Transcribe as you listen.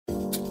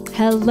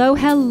Hello,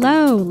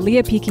 hello,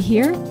 Leah Pika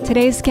here.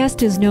 Today's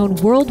guest is known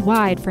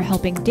worldwide for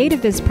helping data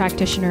viz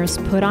practitioners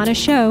put on a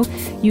show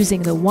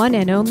using the one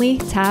and only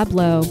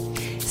Tableau.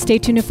 Stay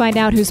tuned to find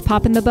out who's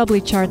popping the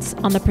bubbly charts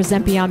on the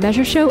Present Beyond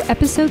Measure Show,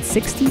 episode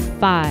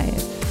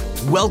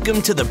 65.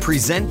 Welcome to the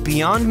Present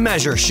Beyond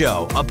Measure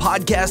Show, a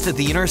podcast at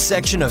the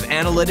intersection of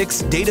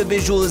analytics, data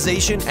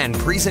visualization, and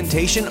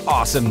presentation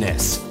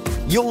awesomeness.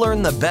 You'll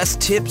learn the best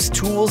tips,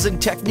 tools,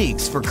 and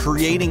techniques for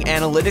creating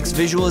analytics,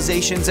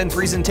 visualizations, and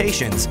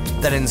presentations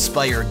that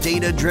inspire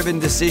data-driven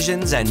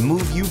decisions and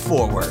move you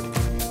forward.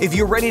 If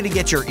you're ready to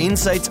get your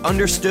insights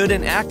understood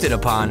and acted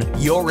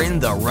upon, you're in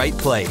the right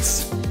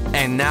place.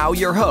 And now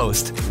your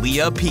host,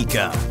 Leah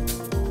Pika.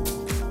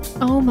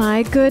 Oh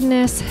my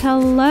goodness.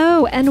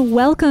 Hello and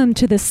welcome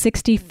to the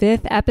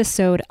 65th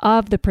episode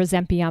of the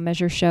Present Beyond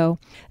Measure Show,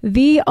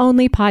 the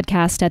only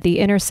podcast at the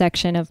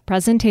intersection of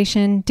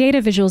presentation, data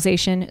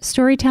visualization,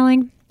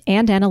 storytelling,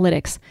 and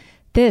analytics.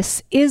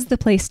 This is the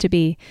place to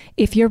be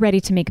if you're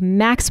ready to make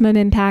maximum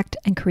impact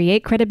and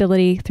create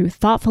credibility through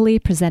thoughtfully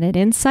presented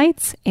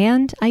insights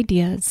and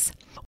ideas.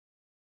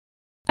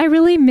 I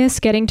really miss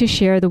getting to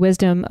share the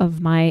wisdom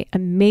of my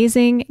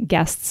amazing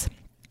guests.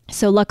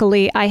 So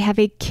luckily, I have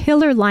a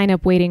killer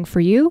lineup waiting for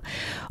you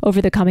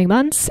over the coming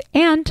months,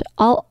 and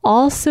I'll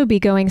also be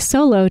going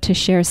solo to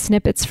share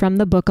snippets from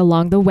the book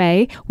along the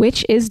way,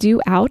 which is due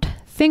out,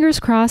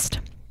 fingers crossed,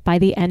 by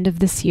the end of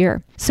this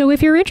year. So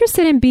if you're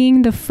interested in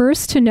being the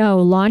first to know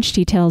launch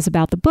details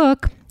about the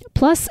book,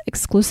 plus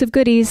exclusive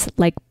goodies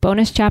like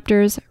bonus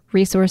chapters,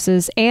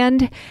 resources,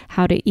 and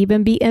how to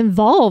even be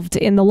involved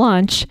in the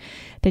launch,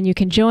 then you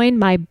can join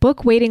my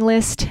book waiting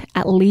list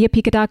at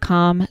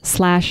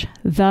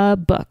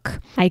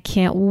leahpika.com/thebook. I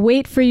can't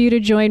wait for you to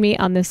join me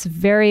on this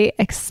very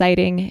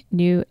exciting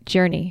new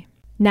journey.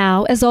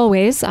 Now, as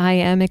always, I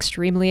am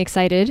extremely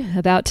excited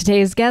about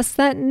today's guest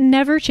that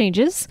never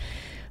changes.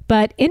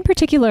 But in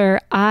particular,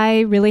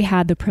 I really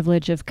had the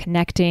privilege of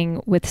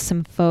connecting with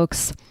some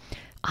folks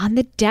on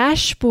the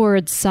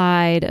dashboard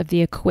side of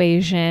the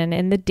equation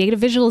in the data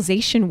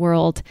visualization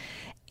world.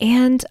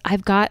 And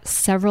I've got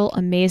several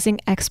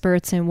amazing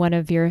experts in one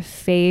of your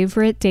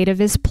favorite data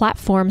viz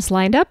platforms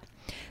lined up.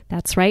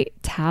 That's right,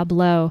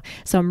 Tableau.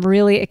 So I'm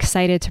really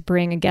excited to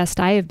bring a guest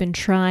I have been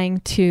trying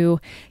to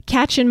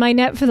catch in my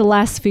net for the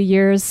last few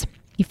years.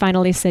 He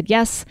finally said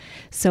yes.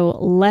 So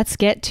let's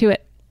get to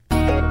it.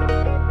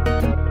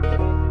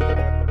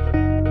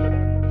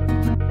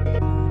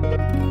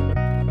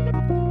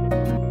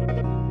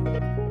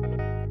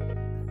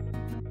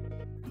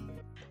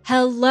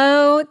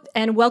 Hello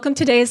and welcome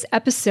to today's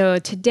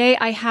episode. Today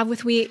I have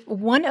with me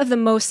one of the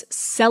most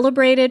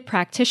celebrated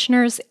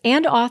practitioners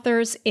and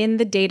authors in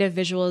the data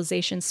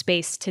visualization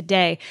space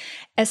today,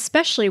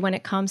 especially when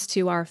it comes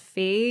to our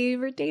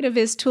favorite data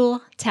viz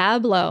tool,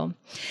 Tableau.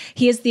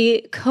 He is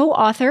the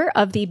co-author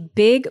of the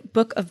Big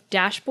Book of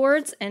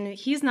Dashboards, and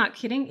he's not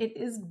kidding, it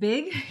is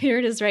big. Here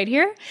it is right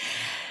here.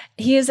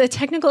 He is a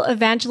technical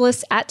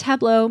evangelist at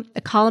Tableau, a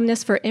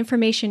columnist for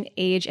Information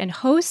Age, and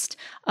host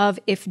of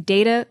If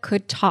Data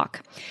Could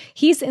Talk.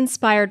 He's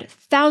inspired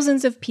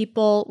thousands of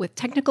people with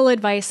technical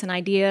advice and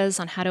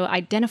ideas on how to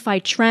identify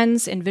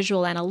trends in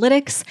visual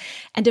analytics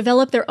and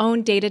develop their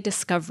own data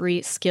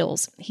discovery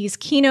skills. He's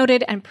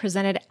keynoted and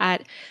presented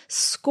at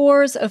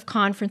scores of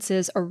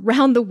conferences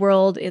around the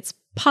world. It's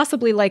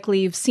possibly likely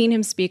you've seen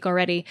him speak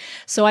already.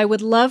 So I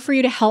would love for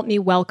you to help me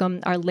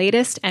welcome our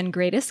latest and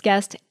greatest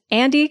guest,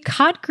 Andy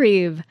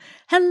Cotgreave.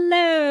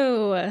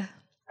 Hello.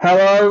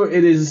 Hello.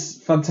 It is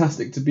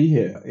fantastic to be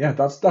here. Yeah,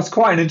 that's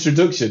quite an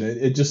introduction.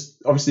 It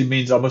just obviously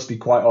means I must be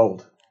quite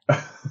old.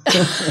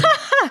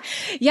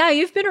 Yeah,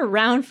 you've been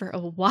around for a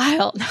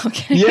while.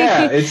 Okay.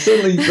 Yeah, it's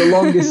certainly the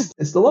longest.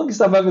 It's the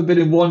longest I've ever been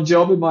in one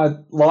job in my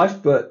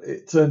life, but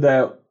it turned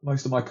out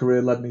most of my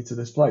career led me to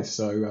this place.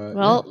 So,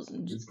 well,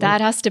 it's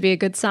that has to be a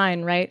good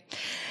sign, right?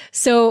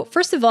 So,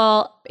 first of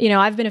all,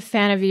 I've been a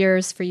fan of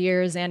yours for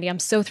years, Andy. I'm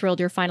so thrilled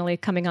you're finally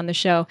coming on the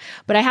show.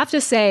 But I have to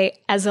say,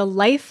 as a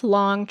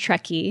lifelong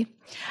Trekkie,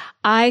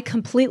 I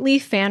completely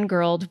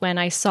fangirled when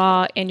I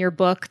saw in your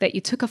book that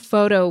you took a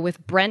photo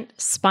with Brent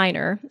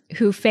Spiner,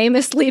 who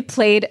famously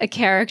played a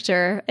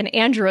character, an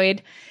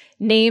android,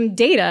 named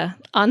Data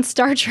on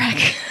Star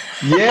Trek.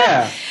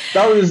 Yeah,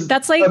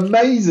 that's like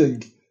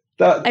amazing.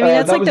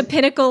 That's like the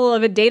pinnacle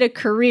of a data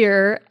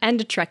career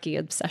and a Trekkie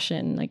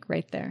obsession, like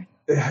right there.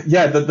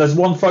 Yeah, there's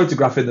one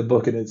photograph in the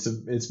book, and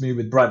it's me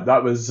with Brent.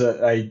 That was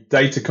a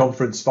data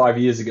conference 5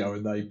 years ago,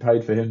 and they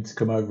paid for him to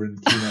come over and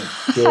keynote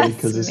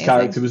because his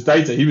character was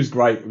Data. He was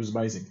great. It was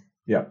amazing.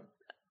 Yeah.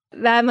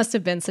 That must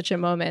have been such a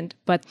moment.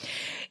 But,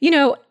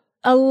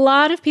 a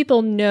lot of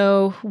people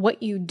know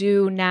what you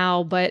do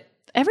now, but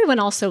everyone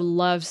also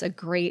loves a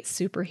great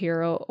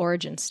superhero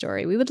origin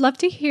story. We would love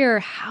to hear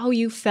how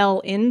you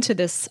fell into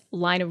this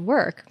line of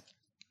work.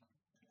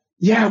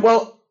 Yeah,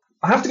 well,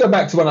 I have to go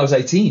back to when I was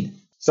 18.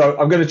 So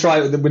I'm going to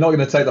try, we're not going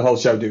to take the whole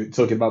show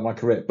talking about my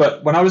career.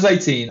 But when I was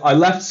 18, I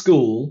left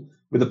school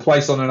with a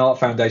place on an art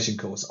foundation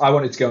course. I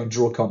wanted to go and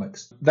draw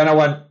comics. Then I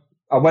went,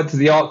 I went to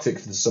the Arctic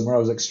for the summer. I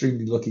was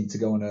extremely lucky to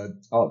go on an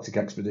Arctic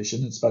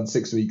expedition and spend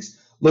 6 weeks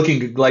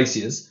looking at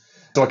glaciers.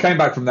 So I came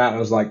back from that and I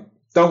was like,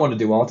 don't want to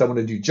do art. I want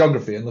to do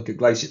geography and look at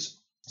glaciers.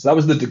 So that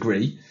was the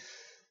degree.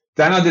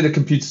 Then I did a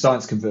computer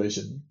science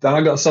conversion. Then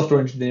I got a software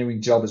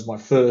engineering job as my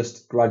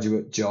first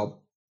graduate job,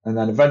 and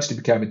then eventually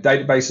became a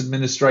database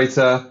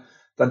administrator.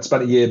 Then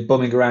spent a year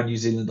bumming around New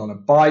Zealand on a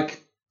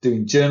bike,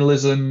 doing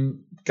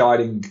journalism,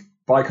 guiding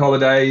bike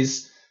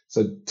holidays,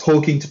 so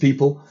talking to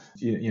people,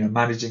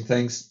 managing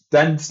things.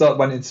 Then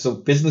went into sort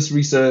of business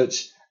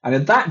research, and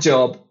in that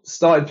job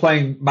started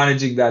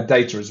managing their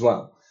data as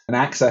well, an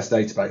Access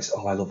database.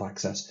 Oh, I love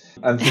Access.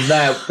 And from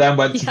there, then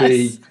went to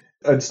be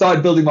and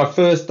started building my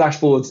first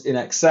dashboards in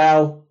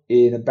Excel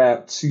in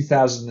about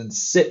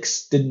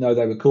 2006. Didn't know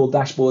they were called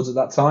dashboards at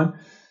that time.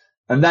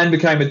 And then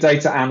became a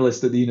data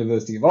analyst at the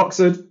University of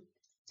Oxford.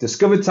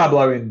 Discovered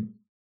Tableau in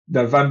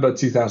November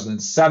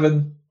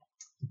 2007.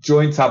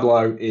 Joined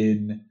Tableau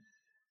in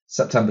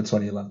September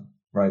 2011.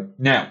 Right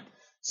now,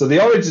 so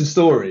the origin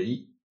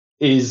story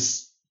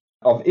is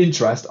of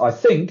interest, I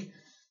think,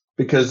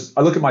 because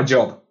I look at my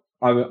job.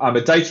 I'm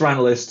a data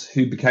analyst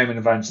who became an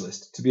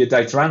evangelist. To be a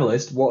data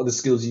analyst, what are the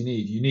skills you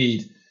need? You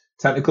need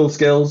technical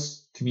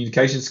skills,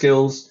 communication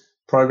skills,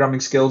 programming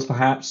skills,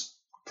 perhaps,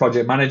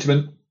 project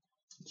management,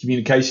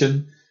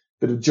 communication,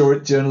 bit of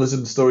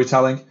journalism,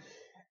 storytelling.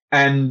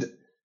 And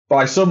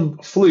by some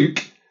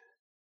fluke,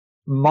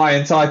 my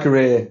entire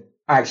career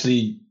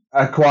actually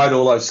acquired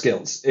all those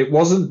skills. It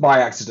wasn't by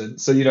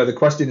accident. So, the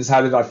question is,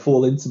 how did I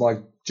fall into my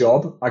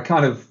job? I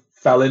kind of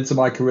fell into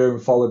my career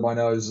and followed my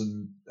nose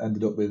and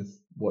ended up with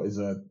what is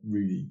a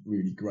really,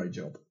 really great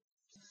job.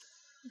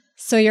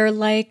 So you're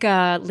like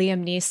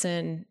Liam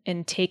Neeson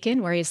in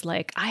Taken, where he's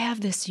like, I have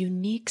this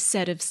unique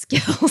set of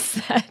skills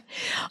that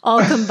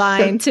all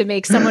combine to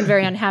make someone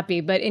very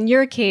unhappy. But in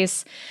your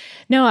case,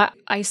 no,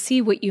 I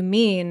see what you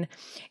mean.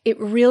 It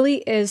really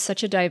is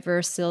such a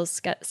diverse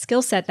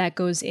skill set that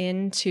goes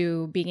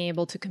into being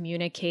able to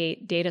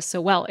communicate data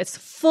so well. It's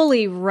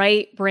fully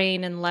right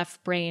brain and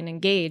left brain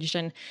engaged.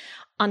 And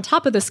on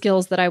top of the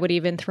skills that I would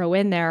even throw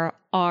in there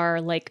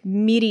are like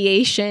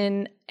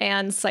mediation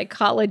and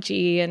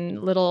psychology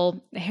and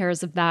little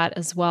hairs of that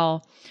as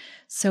well.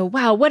 So,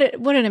 wow, what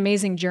an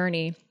amazing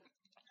journey.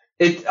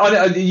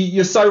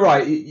 You're so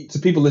right. To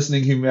people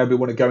listening who maybe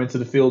want to go into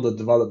the field and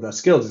develop their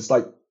skills, it's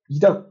like you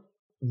don't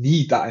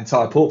need that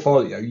entire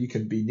portfolio. You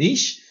can be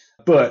niche,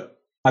 but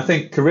I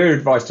think career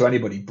advice to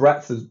anybody,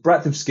 breadth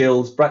of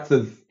skills, breadth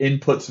of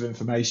inputs of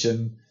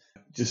information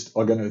just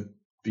are going to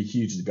be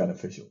hugely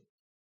beneficial.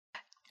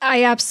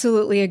 I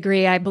absolutely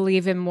agree. I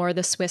believe in more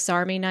the Swiss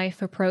Army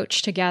knife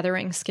approach to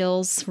gathering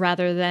skills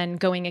rather than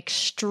going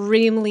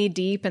extremely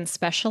deep and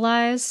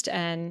specialized,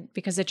 and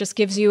because it just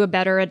gives you a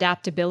better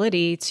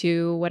adaptability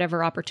to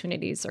whatever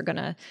opportunities are going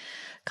to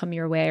come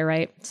your way,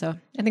 right? So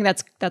I think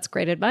that's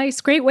great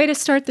advice. Great way to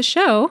start the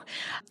show.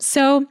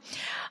 So,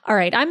 all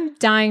right, I'm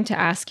dying to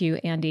ask you,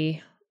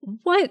 Andy,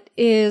 what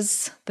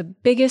is the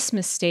biggest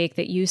mistake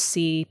that you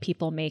see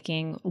people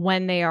making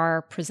when they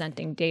are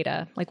presenting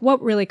data? Like,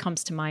 what really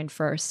comes to mind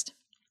first?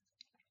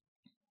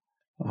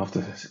 I'll have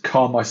to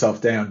calm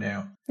myself down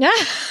now.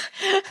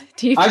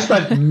 I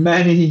spent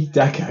many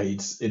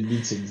decades in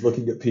meetings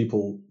looking at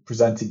people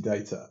presenting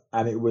data.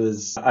 And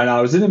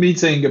I was in a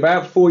meeting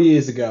about 4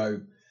 years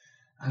ago,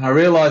 and I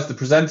realized the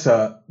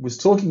presenter was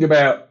talking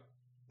about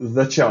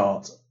the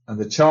chart, and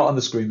the chart on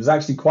the screen was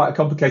actually quite a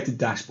complicated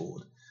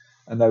dashboard.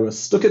 And they were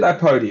stuck at their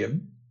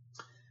podium,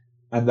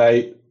 and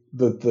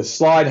the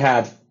slide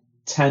had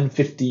 10,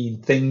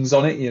 15 things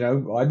on it.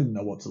 I didn't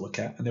know what to look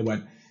at. And they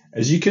went,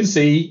 as you can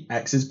see,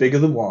 X is bigger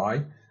than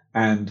Y,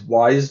 and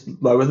Y is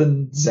lower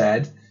than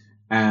Z.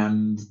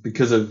 And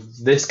because of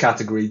this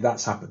category,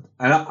 that's happened.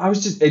 And I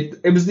was just,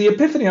 it was the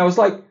epiphany. I was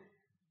like,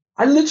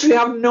 I literally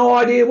have no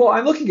idea what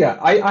I'm looking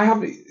at.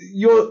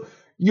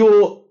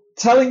 You're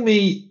telling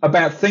me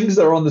about things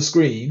that are on the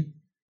screen,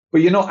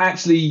 but you're not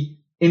actually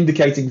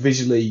indicating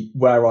visually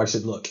where I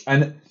should look.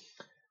 And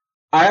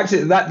I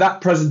actually,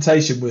 that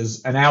presentation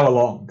was an hour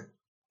long.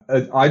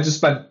 I just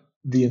spent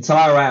the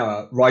entire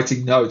hour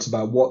writing notes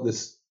about I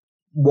was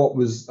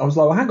like,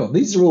 well, hang on,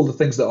 these are all the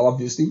things that are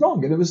obviously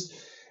wrong. And it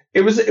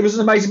was an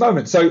amazing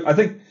moment. So I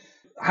think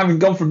having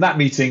gone from that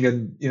meeting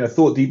and,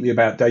 thought deeply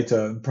about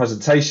data and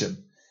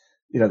presentation,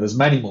 there's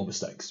many more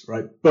mistakes,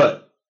 right?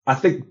 But I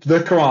think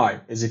the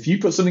crime is if you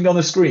put something on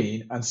the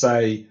screen and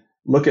say,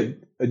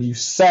 and you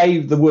say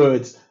the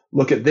words,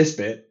 look at this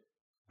bit,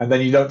 and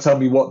then you don't tell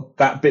me what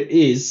that bit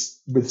is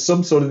with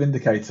some sort of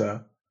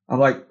indicator, I'm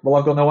like, well,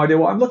 I've got no idea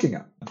what I'm looking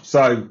at.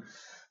 So,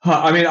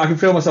 I can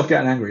feel myself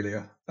getting angry,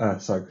 Leah.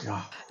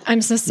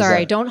 I'm so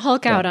sorry. Don't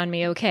Hulk out on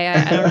me, okay?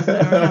 I don't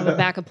have a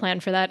backup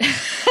plan for that.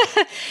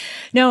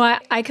 No,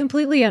 I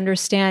completely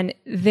understand.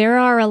 There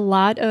are a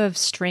lot of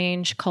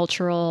strange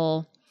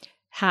cultural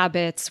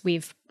habits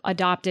we've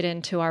adopted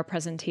into our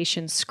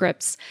presentation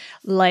scripts,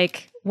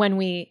 like when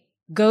we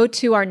go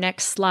to our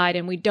next slide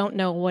and we don't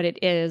know what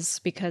it is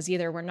because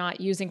either we're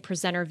not using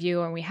presenter view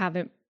or we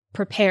haven't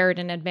prepared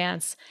in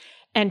advance,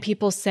 and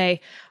people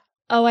say,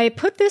 Oh, I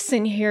put this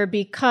in here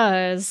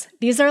because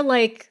these are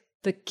like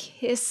the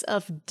kiss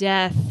of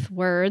death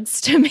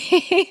words to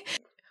me.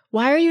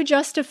 Why are you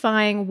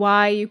justifying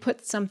why you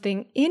put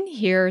something in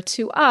here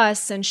to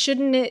us, and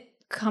shouldn't it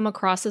come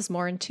across as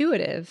more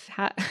intuitive?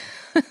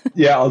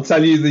 Yeah, I'll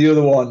tell you the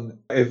other one.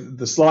 If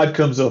the slide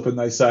comes up and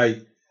they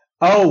say,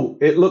 oh,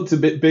 it looked a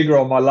bit bigger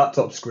on my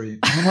laptop screen.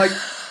 I'm like,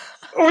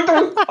 oh,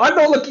 no,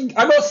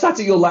 I'm not sat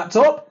at your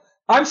laptop.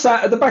 I'm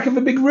sat at the back of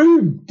a big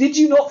room. Did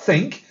you not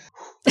think?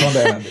 Calm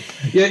down, Andy.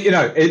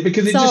 Yeah,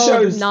 because it just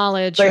shows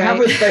knowledge. They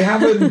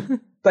right?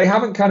 they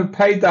haven't kind of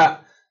paid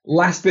that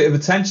last bit of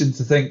attention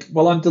to think,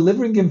 well, I'm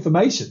delivering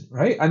information,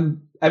 right?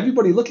 And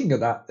everybody looking at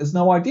that has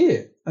no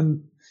idea.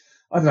 And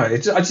I don't know, I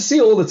just see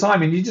it all the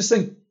time, and you just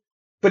think,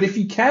 but if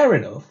you care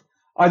enough,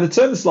 either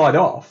turn the slide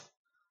off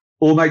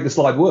or make the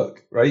slide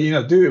work, right?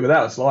 Do it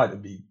without a slide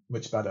would be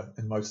much better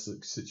in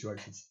most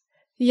situations.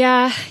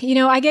 Yeah,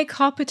 I get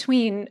caught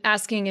between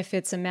asking if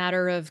it's a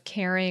matter of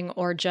caring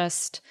or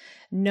just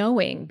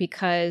knowing,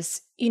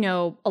 because,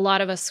 a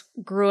lot of us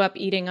grew up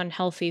eating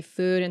unhealthy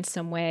food in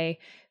some way.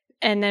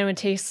 And then it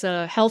takes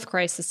a health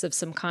crisis of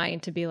some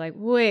kind to be like,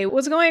 wait,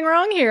 what's going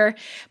wrong here?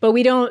 But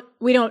we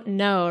don't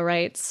know,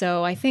 right?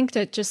 So I think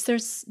that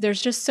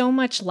there's just so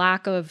much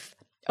lack of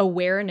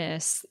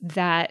awareness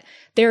that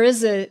there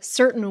is a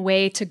certain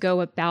way to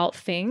go about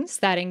things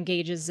that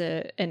engages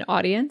an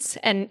audience.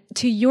 And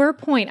to your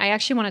point, I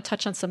actually want to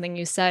touch on something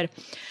you said.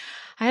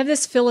 I have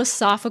this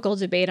philosophical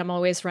debate I'm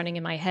always running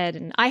in my head,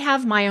 and I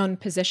have my own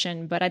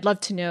position, but I'd love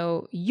to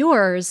know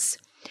yours.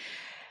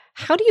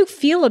 How do you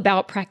feel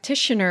about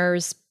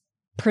practitioners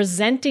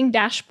presenting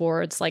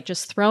dashboards, like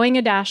just throwing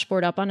a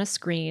dashboard up on a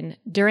screen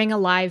during a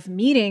live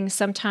meeting,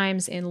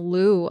 sometimes in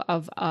lieu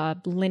of a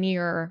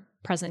linear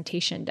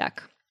presentation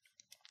deck?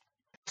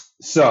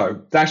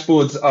 So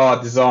dashboards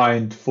are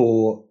designed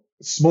for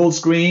small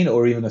screen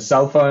or even a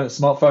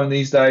smartphone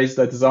these days.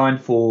 They're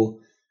designed for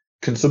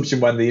consumption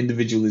when the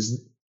individual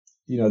is,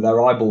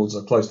 their eyeballs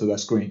are close to their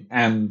screen,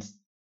 and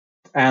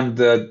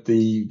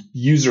the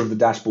user of the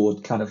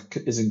dashboard kind of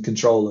is in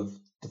control of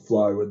the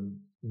flow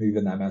and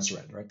moving their mouse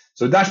around, right?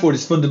 So a dashboard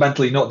is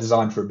fundamentally not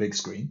designed for a big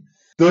screen.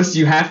 Thus,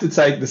 you have to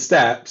take the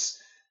steps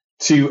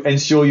to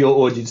ensure your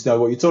audience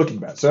know what you're talking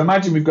about. So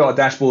imagine we've got a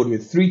dashboard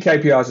with 3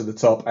 KPIs at the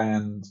top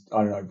and,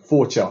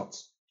 4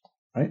 charts,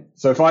 right?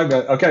 So if I go,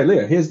 okay,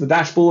 Leah, here's the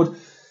dashboard.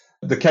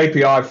 The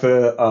KPI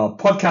for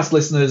podcast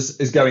listeners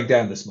is going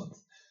down this month.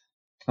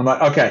 I'm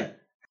like, okay.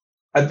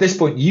 At this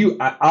point,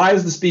 I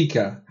as the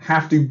speaker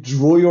have to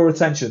draw your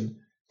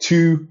attention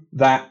to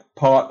that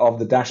part of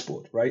the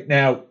dashboard, right?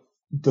 Now,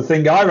 the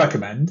thing I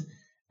recommend,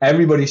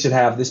 everybody should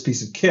have this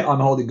piece of kit I'm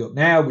holding up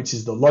now, which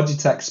is the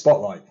Logitech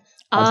Spotlight.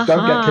 I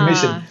don't get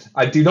commission.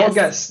 I do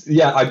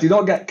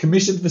not get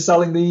commissioned for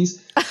selling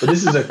these, but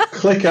this is a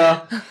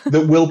clicker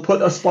that will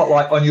put a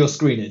spotlight on your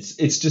screen.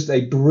 It's just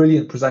a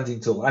brilliant presenting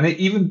tool, and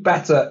even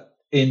better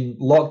in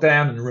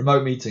lockdown and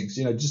remote meetings.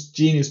 Just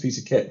genius piece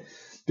of kit,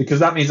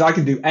 because that means I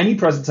can do any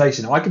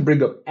presentation. I can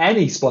bring up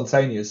any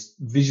spontaneous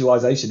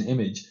visualization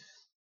image,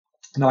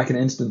 and I can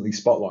instantly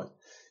spotlight.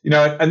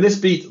 And this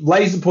beat,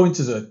 laser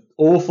pointers are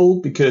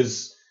awful,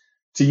 because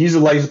to use a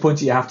laser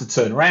pointer, you have to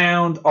turn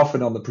around.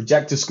 Often on the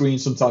projector screen,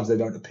 sometimes they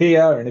don't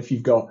appear. And if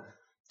you've got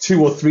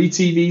 2 or 3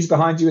 TVs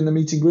behind you in the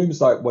meeting room,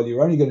 it's like, well,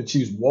 you're only going to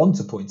choose one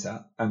to point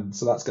at. And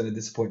so that's going to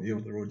disappoint the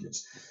other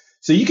audience.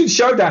 So you can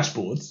show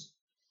dashboards,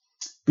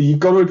 but you've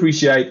got to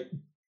appreciate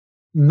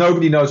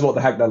nobody knows what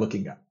the heck they're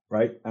looking at,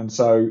 right? And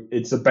so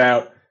it's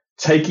about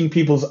taking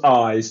people's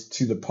eyes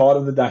to the part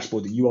of the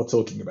dashboard that you are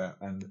talking about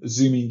and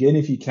zooming in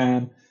if you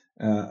can,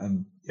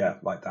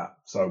 like that.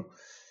 So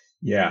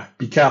yeah,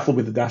 be careful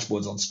with the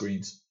dashboards on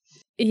screens.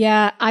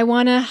 Yeah, I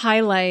want to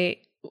highlight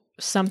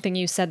something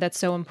you said that's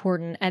so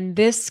important. And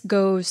this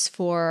goes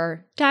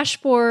for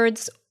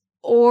dashboards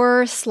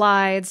or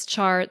slides,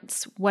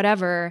 charts,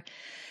 whatever.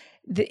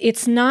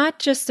 It's not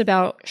just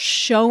about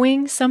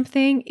showing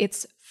something,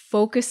 it's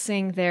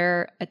focusing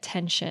their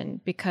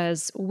attention,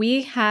 because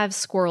we have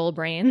squirrel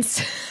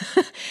brains.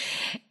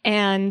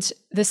 And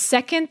the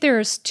second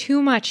there's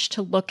too much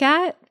to look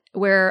at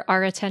where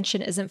our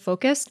attention isn't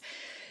focused,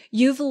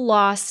 you've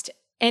lost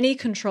any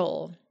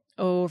control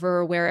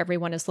over where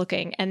everyone is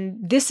looking. And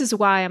this is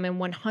why I'm in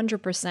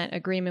 100%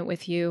 agreement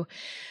with you.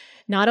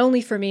 Not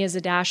only for me as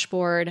a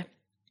dashboard,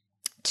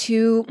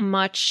 too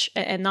much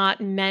and not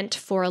meant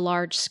for a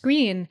large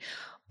screen,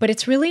 but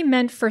it's really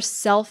meant for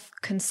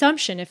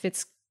self-consumption. If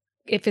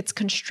it's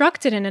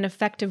constructed in an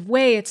effective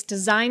way, it's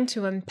designed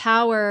to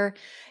empower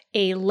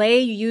a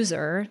lay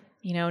user,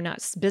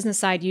 not business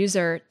side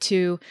user,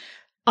 to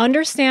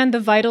understand the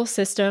vital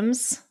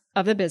systems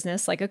of the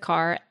business, like a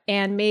car,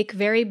 and make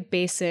very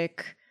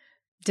basic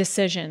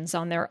decisions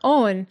on their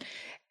own,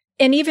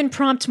 and even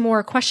prompt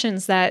more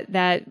questions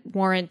that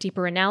warrant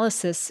deeper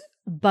analysis.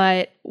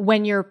 But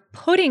when you're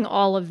putting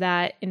all of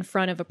that in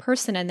front of a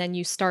person and then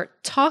you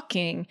start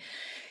talking,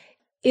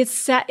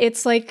 it's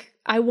like,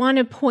 I want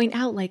to point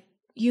out, like,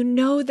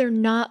 they're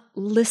not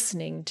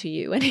listening to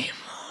you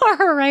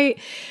anymore, right?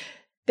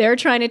 They're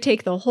trying to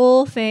take the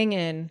whole thing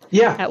in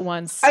at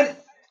once.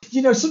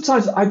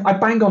 sometimes I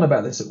bang on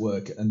about this at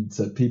work and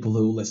to people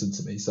who will listen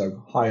to me.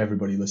 So hi,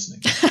 everybody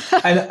listening.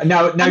 And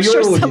now I'm your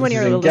sure audience someone is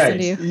here will listen to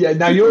engaged. you. Yeah,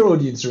 now your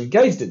audience are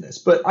engaged in this.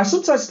 But I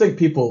sometimes think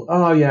people,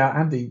 oh yeah,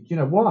 Andy,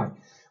 why?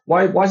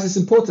 Why is this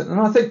important? And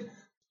I think,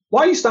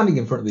 why are you standing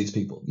in front of these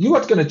people? You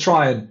are going to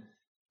try and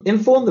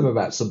inform them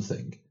about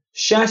something,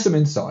 share some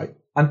insight,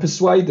 and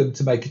persuade them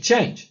to make a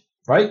change,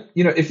 right?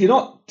 If you're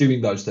not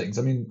doing those things,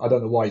 I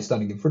don't know why you're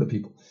standing in front of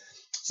people.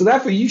 So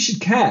therefore, you should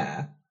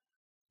care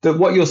that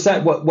what you're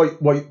saying,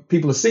 what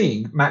people are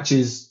seeing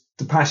matches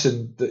the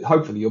passion that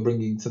hopefully you're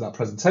bringing to that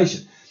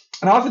presentation.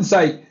 And I often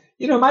say,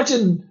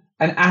 imagine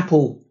an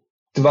Apple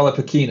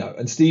developer keynote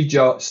and Steve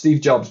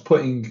Jobs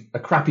putting a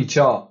crappy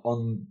chart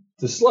on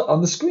the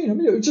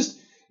screen.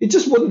 It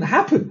just wouldn't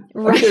happen.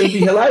 Right. It would be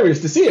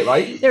hilarious to see it,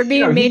 right? There'd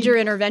be major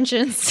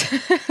interventions.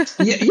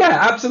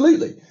 yeah,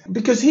 absolutely.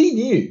 Because he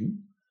knew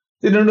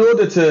that in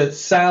order to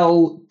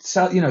sell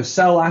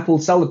Apple,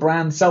 sell the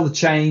brand, sell the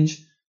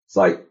change, it's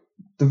like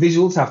the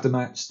visuals have to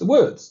match the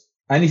words.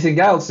 Anything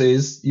else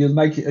is you're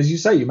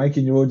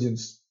making your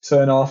audience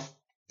turn off,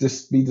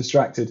 just be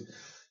distracted.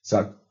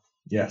 So,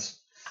 yes.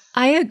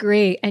 I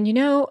agree. And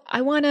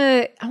I want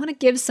to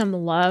give some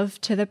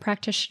love to the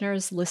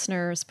practitioners,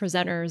 listeners,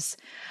 presenters.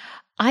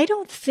 I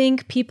don't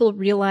think people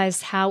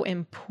realize how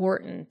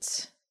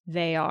important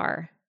they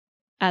are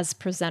as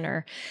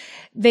presenter.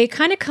 They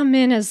kind of come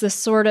in as the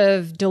sort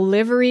of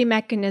delivery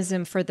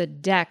mechanism for the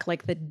deck.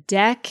 Like the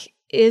deck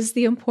is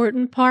the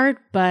important part,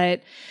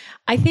 but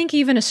I think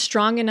even a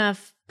strong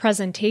enough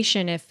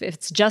presentation, if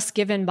it's just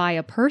given by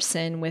a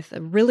person with a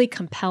really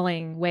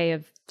compelling way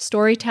of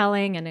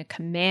storytelling and a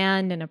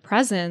command and a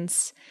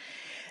presence,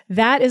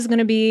 that is going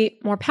to be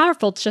more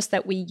powerful. It's just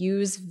that we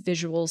use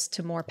visuals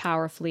to more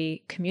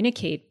powerfully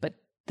communicate. But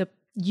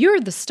you're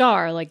the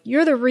star, like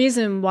you're the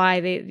reason why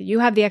you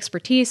have the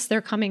expertise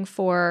they're coming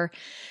for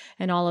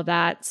and all of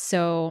that.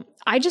 So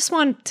I just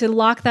want to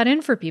lock that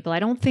in for people. I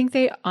don't think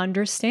they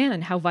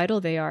understand how vital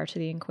they are to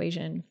the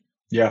equation.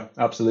 Yeah,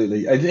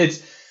 absolutely.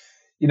 It's,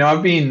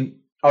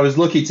 I was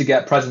lucky to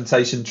get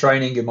presentation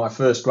training in my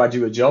first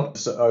graduate job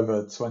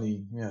over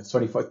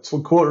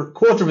 25,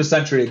 quarter of a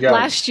century ago.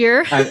 Last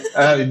year.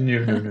 And,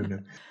 no.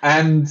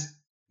 And,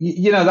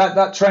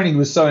 that training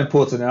was so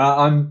important.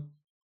 And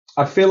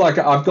I feel like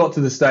I've got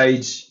to the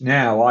stage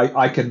now,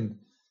 I can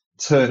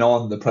turn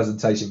on the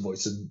presentation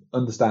voice and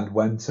understand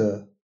when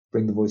to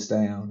bring the voice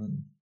down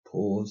and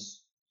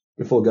pause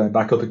before going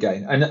back up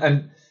again.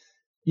 And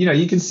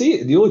you can see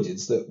it in the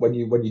audience that when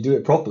you do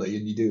it properly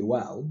and you do it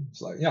well,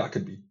 it's like, I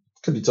could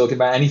be talking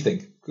about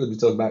anything. Could be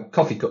talking about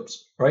coffee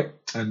cups, right?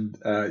 And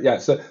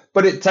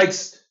but it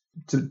takes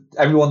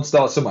everyone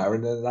starts somewhere,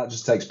 and then that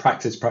just takes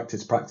practice,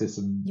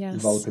 and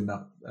developing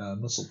that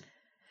muscle.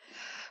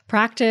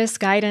 Practice,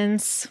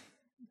 guidance,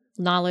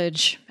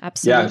 knowledge,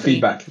 absolutely. Yeah, and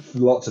feedback.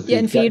 Lots of feedback.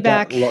 And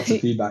feedback. Lots of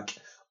feedback.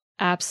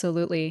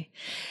 Absolutely.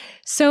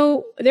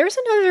 So there's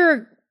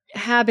another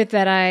habit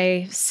that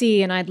I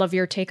see, and I'd love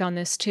your take on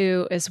this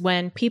too, is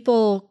when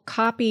people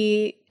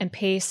copy and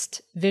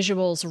paste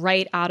visuals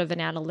right out of an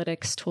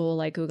analytics tool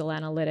like Google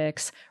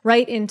Analytics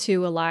right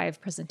into a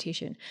live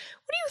presentation.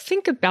 What do you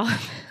think about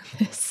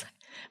this?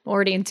 I'm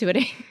already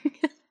intuiting.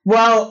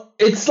 Well,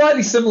 it's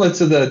slightly similar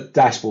to the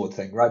dashboard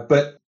thing, right?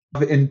 But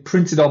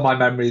imprinted on my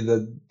memory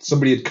that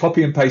somebody had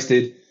copy and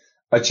pasted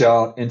a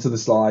chart into the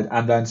slide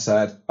and then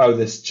said, oh,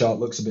 this chart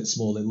looks a bit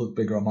small. It looked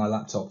bigger on my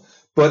laptop.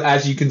 But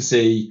as you can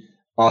see,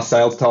 our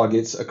sales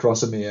targets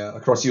across EMEA,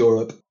 across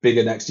Europe,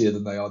 bigger next year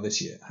than they are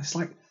this year. It's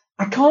like,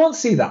 I can't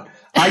see that.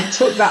 I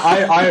took that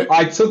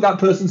I took that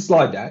person's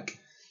slide deck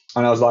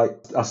and I was like,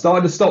 I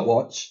started a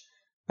stopwatch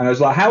and I was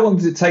like, how long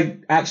does it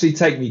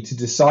take me to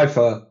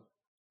decipher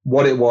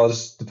what it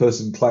was the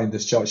person claimed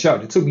this chart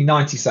showed? It took me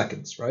 90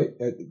 seconds, right?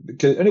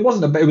 And it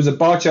was a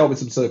bar chart with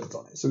some circles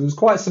on it. So it was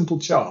quite a simple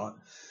chart,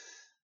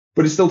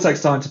 but it still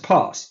takes time to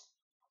pass.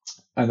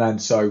 And then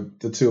so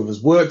the two of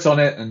us worked on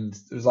it and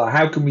it was like,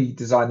 how can we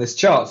design this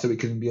chart so it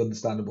can be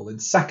understandable in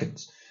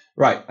seconds?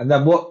 Right. And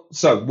then what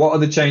are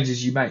the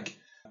changes you make?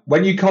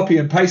 When you copy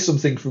and paste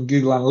something from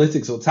Google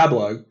Analytics or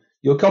Tableau,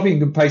 you're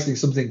copying and pasting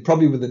something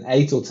probably with an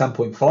 8 or 10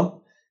 point font.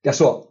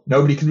 Guess what?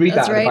 Nobody can read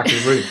that at the back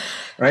of the room,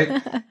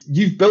 right?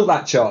 You've built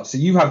that chart, so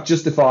you have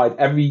justified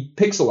every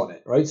pixel on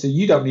it, right? So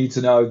you don't need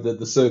to know that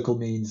the circle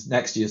means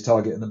next year's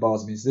target and the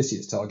bars means this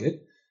year's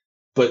target.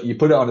 But you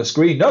put it on a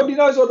screen, nobody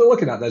knows what they're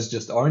looking at. There's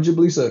just orange and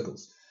blue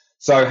circles.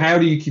 So how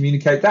do you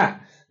communicate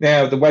that?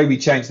 Now, the way we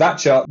changed that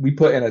chart, we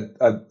put in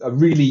a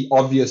really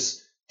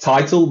obvious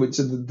title, which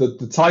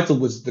the title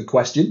was the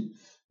question.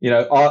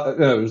 It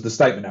was the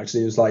statement,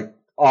 actually. It was like,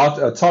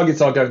 our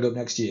targets are going up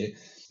next year.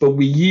 But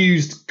we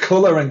used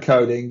color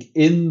encoding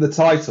in the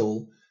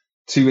title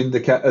to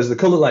indicate as the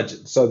color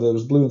legend. So there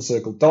was blue and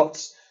circle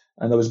dots,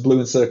 and there was blue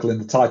and circle in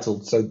the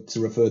title, so to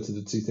refer to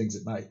the two things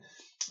it made.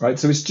 Right?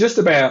 So it's just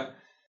about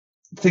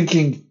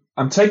thinking,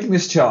 I'm taking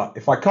this chart.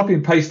 If I copy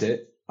and paste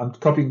it, I'm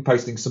copying and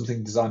pasting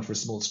something designed for a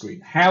small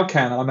screen. How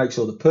can I make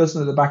sure the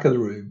person at the back of the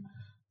room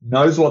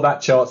knows what that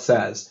chart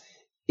says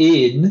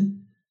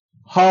in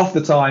half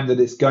the time that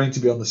it's going to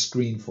be on the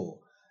screen for?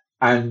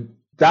 And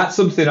that's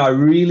something I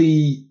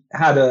really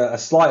had a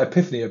slight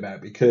epiphany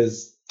about,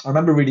 because I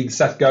remember reading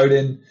Seth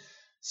Godin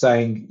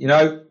saying,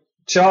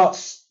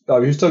 charts, he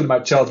was talking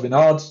about Charles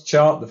Minard's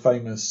chart, the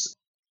famous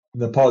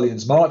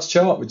Napoleon's March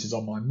chart, which is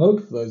on my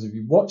mug for those of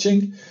you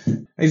watching.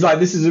 And he's like,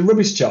 this is a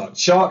rubbish chart.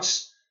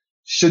 Charts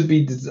should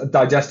be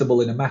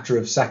digestible in a matter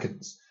of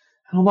seconds.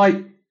 And I'm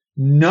like,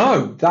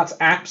 no, that's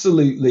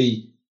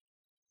absolutely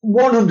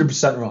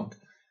 100% wrong.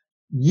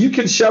 You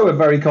can show a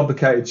very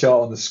complicated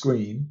chart on the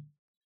screen,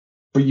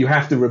 but you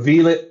have to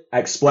reveal it,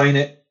 explain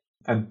it,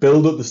 and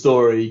build up the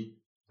story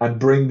and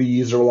bring the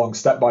user along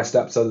step by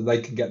step so that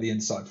they can get the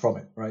insight from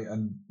it, right?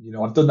 And,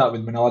 I've done that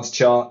with Minard's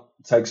chart.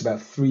 It takes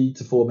about 3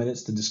 to 4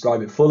 minutes to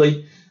describe it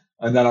fully.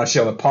 And then I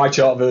show a pie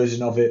chart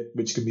version of it,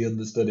 which can be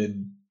understood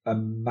in a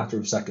matter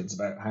of seconds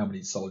about how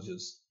many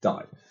soldiers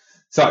died.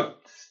 So,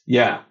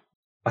 yeah.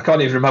 I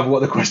can't even remember what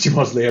the question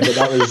was, Leah, but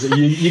that was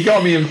you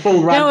got me in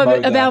full rant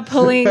mode about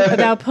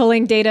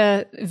pulling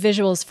data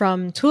visuals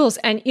from tools.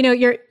 And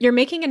you're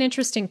making an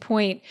interesting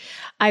point.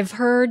 I've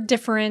heard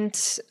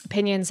different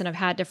opinions and I've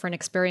had different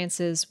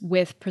experiences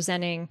with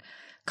presenting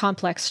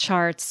complex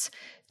charts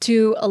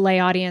to a lay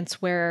audience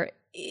where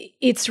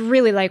it's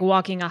really like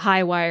walking a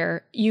high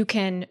wire. You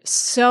can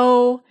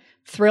so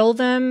thrill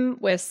them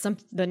with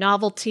the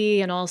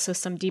novelty and also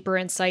some deeper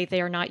insight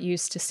they are not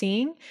used to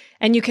seeing.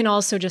 And you can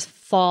also just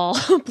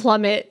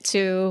plummet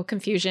to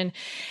confusion.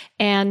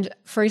 And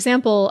for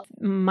example,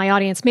 my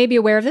audience may be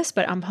aware of this,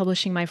 but I'm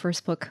publishing my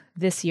first book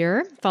this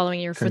year, Following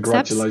Your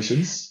Footsteps.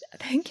 Congratulations.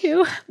 Thank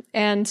you.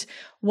 And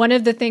one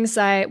of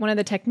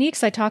the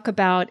techniques I talk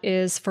about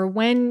is for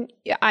when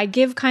I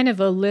give kind of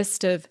a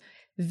list of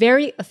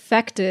very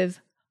effective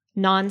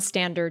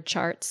non-standard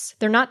charts.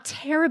 They're not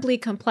terribly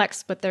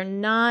complex, but they're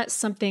not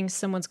something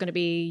someone's going to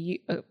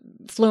be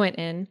fluent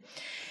in.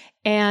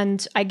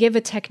 And I give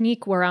a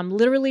technique where I'm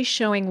literally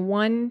showing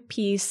one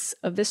piece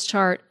of this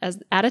chart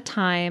at a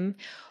time,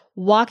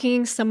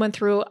 walking someone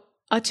through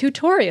a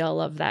tutorial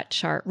of that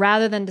chart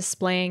rather than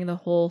displaying the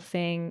whole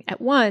thing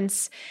at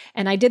once.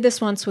 And I did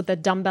this once with a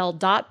dumbbell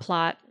dot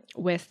plot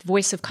with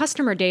voice of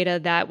customer data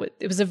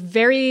it was a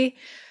very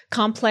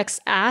complex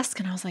ask.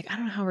 And I was like, I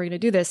don't know how we're going to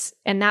do this.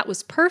 And that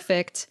was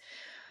perfect.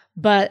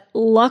 But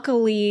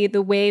luckily,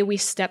 the way we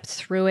stepped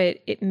through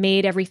it, it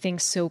made everything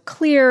so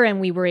clear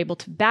and we were able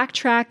to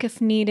backtrack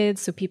if needed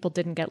so people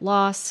didn't get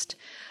lost.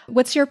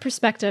 What's your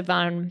perspective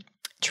on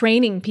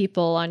training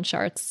people on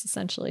charts,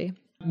 essentially?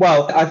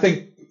 Well, I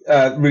think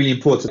really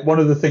important. One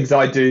of the things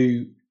I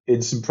do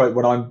in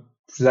when I'm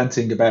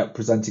presenting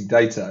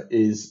data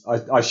is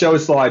I show a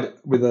slide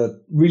with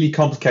a really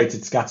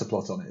complicated scatter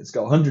plot on it. It's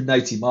got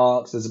 180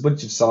 marks. There's a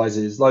bunch of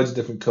sizes, loads of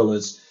different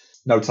colors,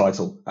 no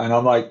title. And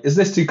I'm like, is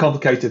this too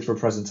complicated for a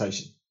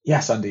presentation?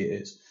 Yes, Andy,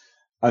 it is.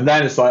 And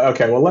then it's like,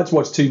 okay, well, let's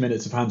watch 2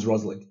 minutes of Hans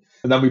Rosling.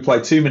 And then we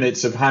play 2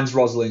 minutes of Hans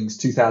Rosling's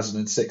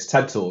 2006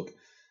 TED Talk.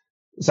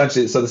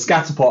 Essentially, so the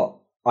scatter plot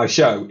I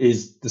show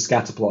is the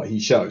scatter plot he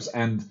shows.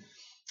 And,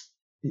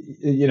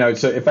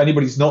 so if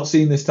anybody's not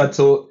seen this TED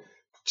Talk,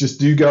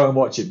 just do go and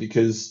watch it,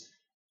 because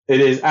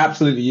it is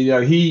absolutely,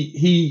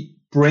 he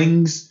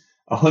brings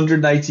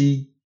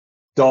 180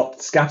 dot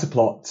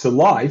scatterplot to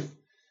life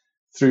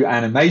through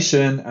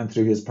animation and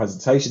through his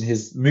presentation,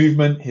 his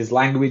movement, his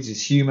language,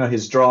 his humor,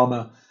 his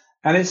drama.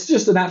 And it's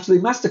just an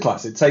absolute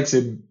masterclass. It takes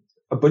him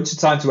a bunch of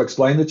time to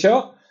explain the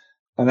chart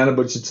and then a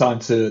bunch of time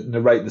to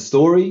narrate the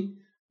story.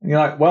 And you're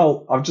like,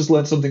 well, I've just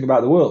learned something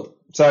about the world.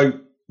 So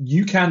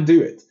you can do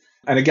it.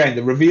 And again,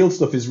 the reveal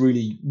stuff is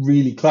really,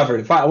 really clever.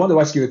 In fact, I want to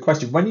ask you a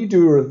question. When you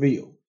do a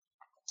reveal,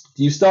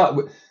 do you start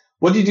with,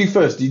 what do you do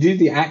first? Do you do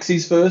the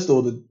axes first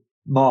or the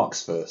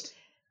marks first?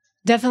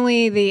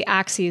 Definitely the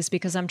axes,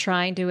 because I'm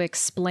trying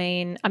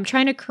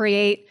to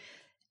create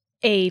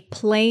a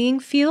playing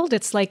field.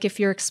 It's like if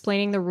you're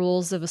explaining the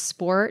rules of a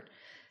sport,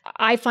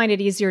 I find it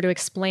easier to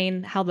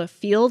explain how the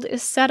field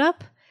is set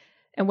up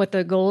and what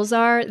the goals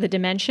are, the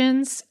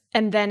dimensions,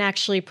 and then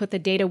actually put the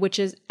data, which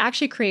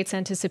actually creates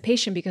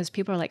anticipation, because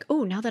people are like,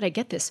 oh, now that I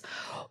get this,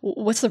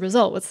 what's the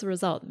result? What's the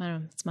result? I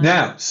don't know.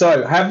 Now,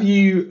 so have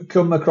you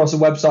come across a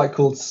website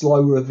called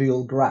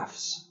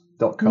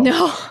slowrevealgraphs.com?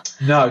 No.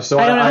 So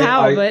I don't know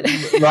how, but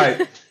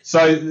right.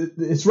 So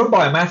it's run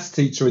by a maths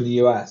teacher in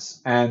the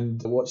US, and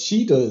what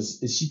she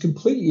does is she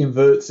completely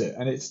inverts it.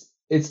 And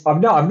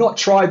I've not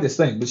tried this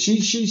thing, but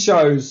she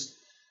shows,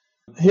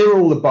 here are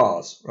all the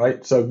bars,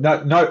 right? So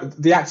no,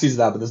 the axes are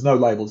there, but there's no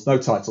labels, no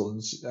title,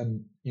 and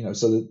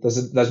so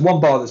there's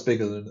one bar that's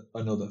bigger than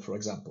another, for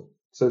example.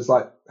 So it's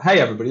like, hey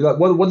everybody, like,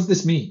 what does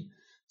this mean?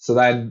 So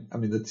then, I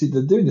mean,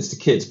 they're doing this to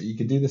kids, but you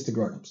can do this to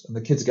grown-ups, and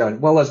the kids are going,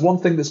 well, there's one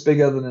thing that's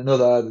bigger than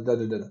another,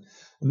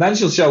 and then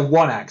she'll show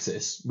one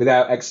axis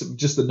without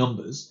just the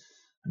numbers,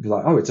 and be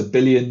like, oh, it's 1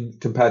 billion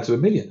compared to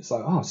 1 million. It's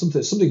like, oh,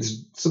 something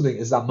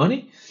is that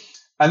money?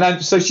 And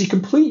then so she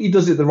completely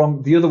does it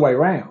the other way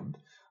around.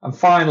 And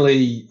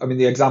finally, I mean,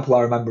 the example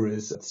I remember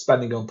is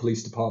spending on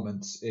police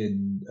departments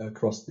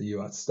across the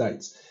US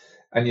States.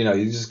 And,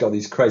 you just got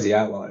these crazy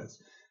outliers.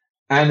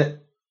 And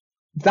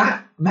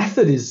that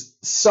method is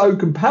so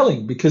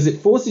compelling because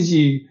it forces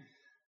you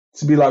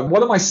to be like,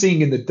 what am I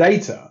seeing in the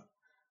data?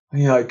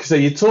 And you're like, so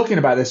you're talking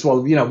about this,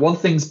 well, one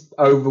thing's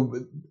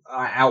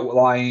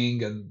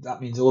outlying, and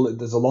that means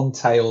there's a long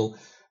tail.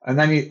 And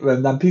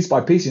then piece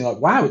by piece, you're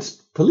like, wow, it's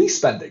police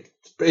spending.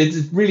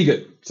 It's really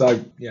good.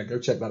 So yeah, go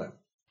check that out.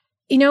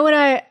 You know what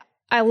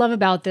I love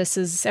about this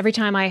is every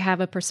time I have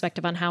a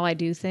perspective on how I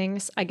do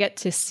things, I get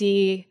to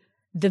see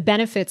the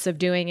benefits of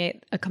doing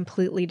it a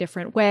completely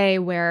different way,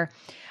 where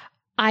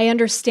I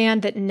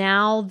understand that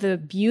now the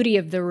beauty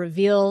of the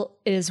reveal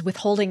is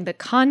withholding the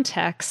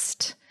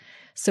context.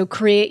 So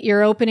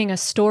you're opening a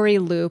story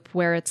loop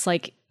where it's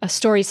like a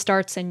story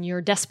starts and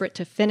you're desperate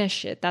to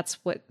finish it. That's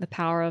what the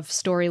power of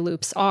story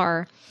loops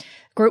are.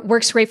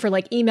 Works great for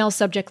like email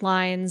subject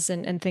lines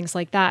and things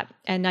like that.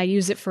 And I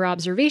use it for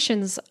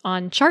observations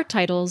on chart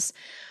titles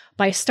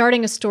by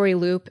starting a story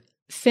loop,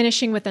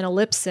 finishing with an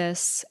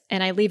ellipsis,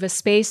 and I leave a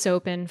space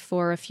open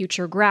for a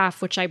future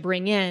graph, which I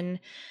bring in,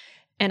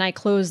 and I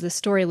close the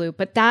story loop.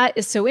 But that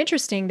is so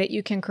interesting that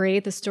you can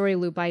create the story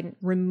loop by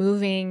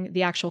removing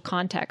the actual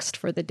context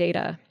for the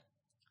data.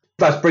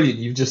 That's brilliant.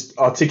 You've just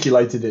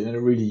articulated it in a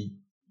really,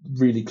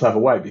 really clever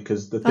way,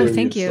 because the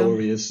theory of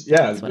story is,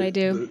 that's what I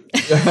do.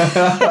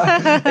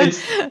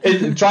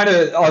 it's trying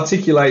to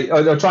articulate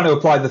or trying to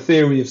apply the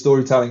theory of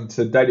storytelling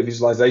to data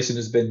visualization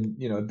has been,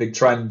 a big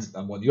trend,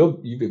 and one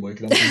you've been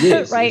working on for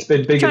years. Right. It's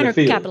been big in the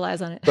field.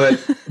 Capitalize on it.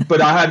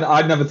 but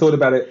I'd never thought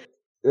about it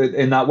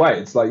in that way.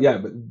 It's like,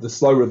 but the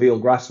slow reveal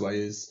graphs way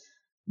is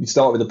you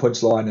start with a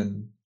punchline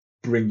and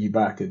bring you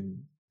back,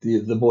 and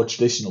the more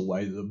traditional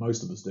way that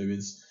most of us do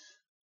is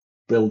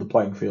build a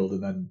playing field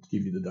and then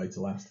give you the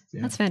data last.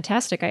 Yeah. That's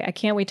fantastic. I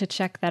can't wait to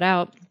check that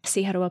out,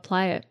 see how to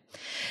apply it.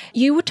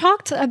 You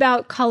talked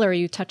about color.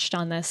 You touched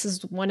on this. This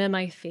is one of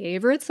my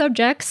favorite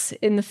subjects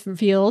in the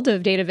field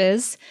of data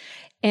viz.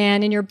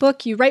 And in your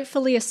book, you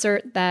rightfully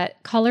assert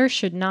that color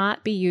should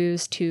not be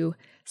used to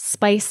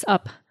spice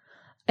up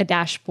a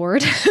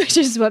dashboard, which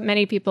is what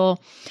many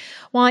people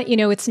want.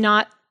 It's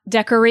not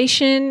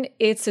decoration.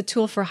 It's a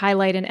tool for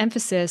highlight and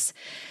emphasis.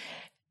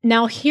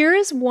 Now, here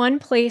is one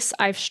place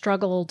I've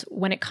struggled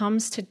when it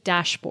comes to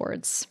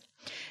dashboards,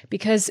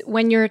 because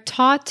when you're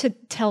taught to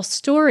tell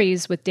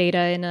stories with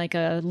data in like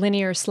a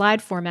linear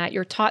slide format,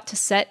 you're taught to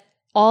set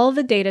all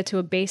the data to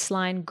a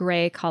baseline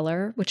gray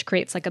color, which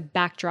creates like a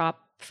backdrop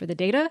for the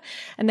data.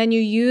 And then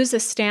you use a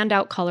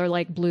standout color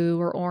like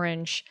blue or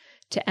orange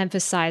to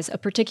emphasize a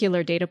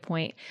particular data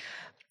point.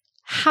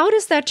 How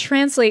does that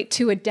translate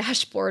to a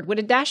dashboard? Would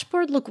a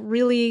dashboard look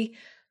really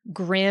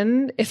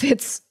grim if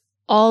it's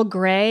all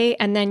gray,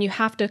 and then you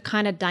have to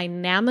kind of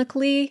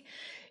dynamically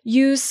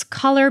use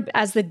color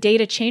as the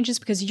data changes,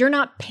 because you're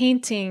not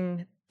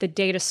painting the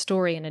data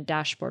story in a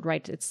dashboard,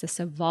 right? It's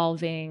this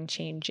evolving,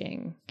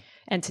 changing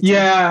entity.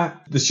 Yeah,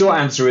 the short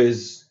answer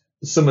is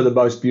some of the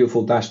most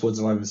beautiful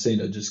dashboards I've ever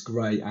seen are just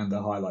gray and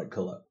a highlight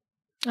color.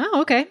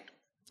 Oh, okay.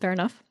 Fair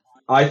enough.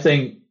 I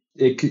think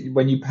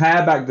when you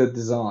pare back the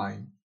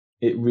design,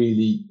 when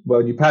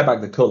you pare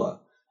back the color,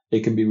 it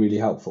can be really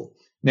helpful.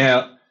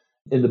 Now,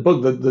 in the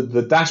book,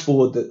 the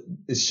dashboard that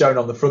is shown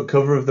on the front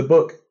cover of the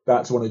book,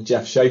 that's one of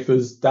Jeff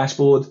Schaefer's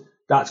dashboard.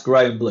 That's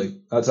gray and blue.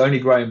 That's only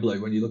gray and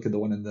blue when you look at the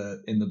one in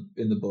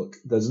the book.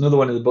 There's another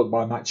one in the book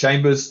by Matt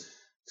Chambers.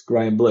 It's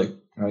gray and blue,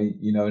 right?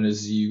 And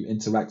as you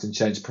interact and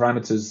change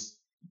parameters,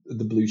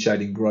 the blue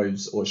shading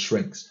grows or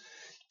shrinks.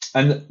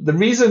 And the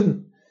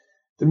reason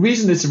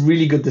it's a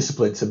really good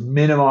discipline to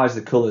minimize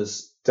the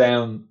colors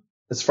down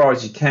as far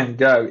as you can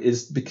go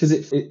is because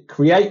it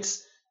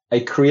creates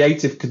a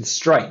creative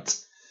constraint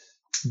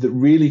that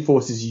really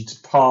forces you to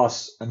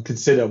pass and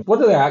consider, what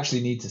do they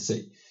actually need to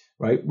see,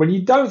 right? When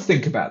you don't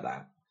think about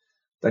that,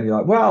 then you're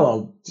like, well,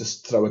 I'll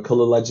just throw a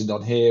color legend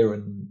on here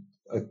and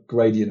a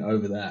gradient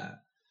over there.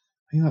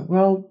 And you're like,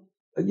 well,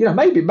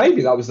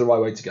 maybe that was the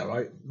right way to go,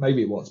 right?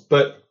 Maybe it was,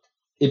 but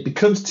it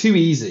becomes too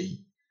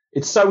easy.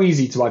 It's so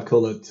easy to add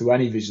color to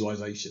any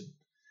visualization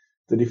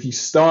that if you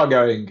start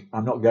going,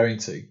 I'm not going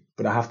to,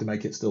 but I have to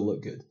make it still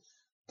look good,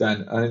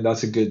 then I think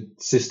that's a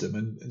good system.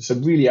 And so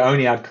really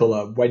only add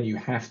color when you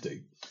have to.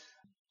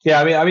 Yeah,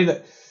 I mean,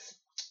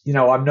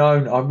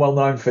 I'm well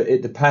known for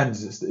it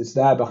depends. It's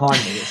there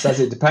behind me. It says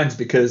it depends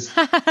because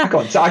I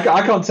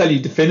can't tell you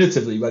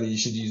definitively whether you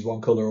should use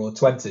one color or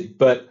 20,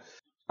 but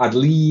I'd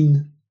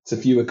lean to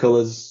fewer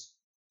colors.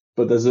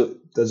 But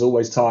there's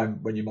always time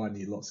when you might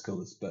need lots of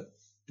colors. But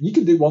you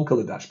can do one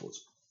color dashboards.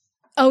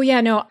 Oh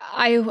yeah, no,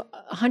 I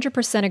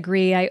 100%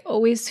 agree. I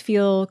always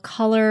feel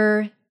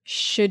color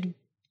should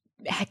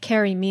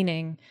carry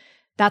meaning.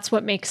 That's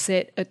what makes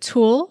it a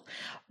tool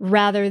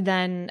rather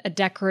than a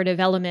decorative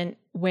element,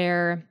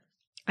 where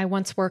I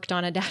once worked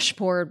on a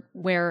dashboard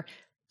where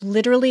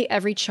literally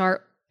every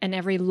chart and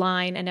every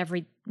line and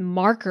every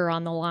marker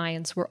on the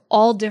lines were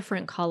all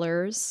different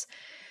colors.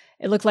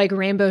 It looked like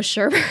rainbow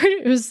sherbet.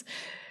 It was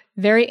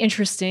very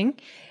interesting.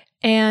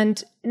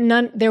 And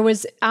there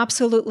was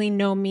absolutely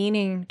no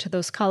meaning to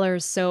those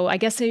colors. So I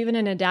guess even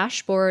in a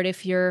dashboard,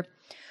 if you're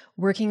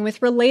working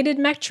with related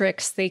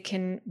metrics, they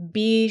can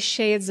be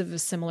shades of a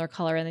similar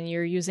color, and then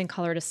you're using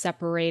color to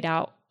separate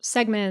out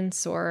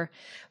segments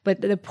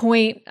but the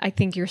point I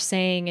think you're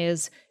saying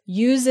is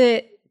use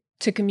it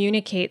to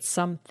communicate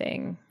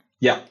something.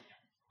 Yeah,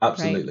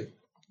 absolutely. Right?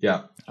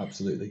 Yeah,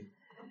 absolutely.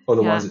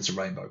 Otherwise it's a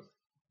rainbow.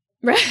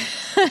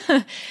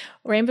 Right.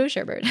 Rainbow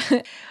sherbet.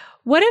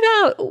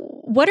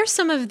 What are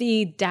some of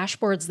the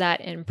dashboards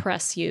that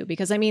impress you?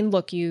 Because I mean,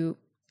 look, you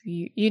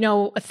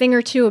know a thing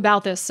or two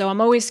about this, so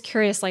I'm always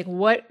curious, like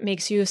what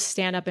makes you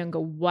stand up and go,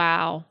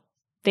 wow,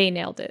 they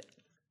nailed it?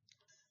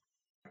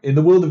 In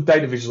the world of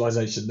data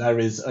visualization, there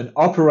is an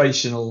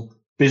operational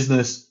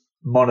business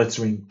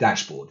monitoring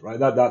dashboard, right?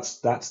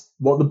 That's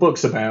what the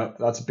book's about.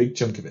 That's a big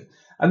chunk of it.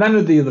 And then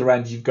at the other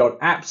end, you've got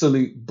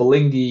absolute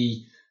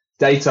blingy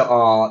data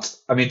art.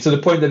 I mean, to the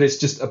point that it's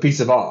just a piece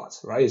of art,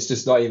 right? It's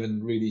just not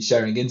even really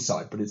sharing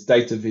insight, but it's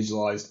data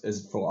visualized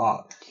as for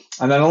art.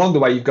 And then along the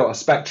way, you've got a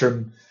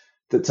spectrum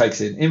that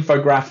takes in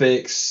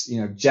infographics,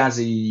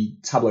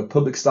 jazzy Tableau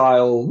public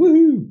style,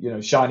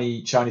 woohoo,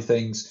 shiny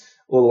things,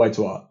 all the way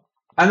to art.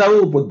 And they're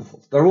all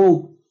wonderful. They're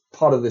all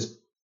part of this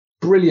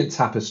brilliant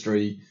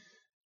tapestry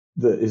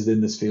that is in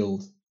this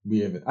field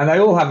we live in. And they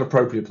all have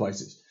appropriate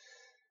places.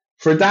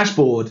 For a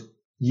dashboard,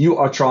 you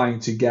are trying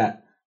to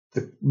get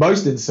the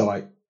most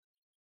insight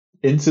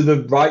into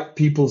the right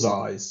people's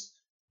eyes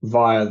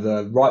via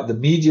the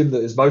medium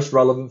that is most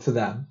relevant for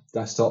them,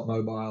 desktop,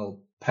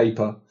 mobile,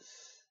 paper,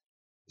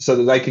 so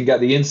that they can get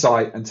the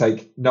insight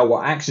and know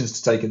what actions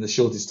to take in the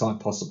shortest time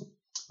possible,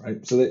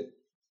 right? So that,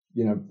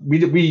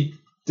 we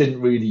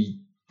didn't really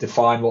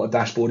define what a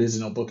dashboard is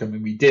in our book. I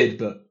mean, we did,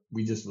 but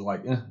we just were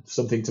like,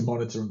 something to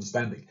monitor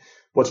understanding.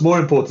 What's more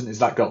important is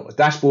that goal. A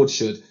dashboard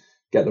should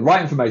get the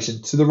right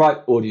information to the right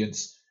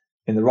audience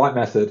in the right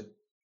method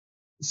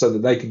so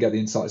that they can get the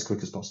insight as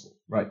quick as possible,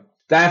 right?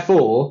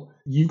 Therefore,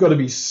 you've got to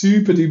be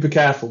super duper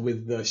careful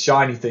with the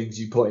shiny things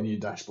you put in your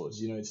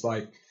dashboards.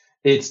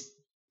 It's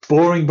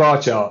boring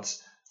bar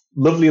charts,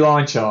 lovely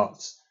line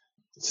charts,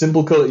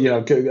 simple color,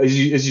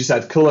 as you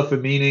said, color for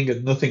meaning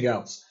and nothing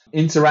else.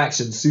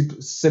 Interaction,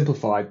 super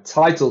simplified.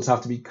 Titles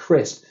have to be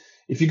crisp.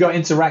 If you've got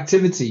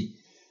interactivity,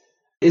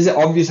 is it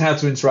obvious how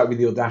to interact with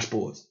your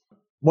dashboard?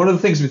 One of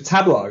the things with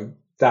Tableau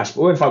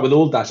dashboard, or in fact with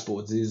all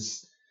dashboards,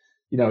 is,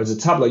 as a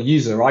Tableau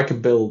user, I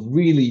can build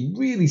really,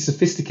 really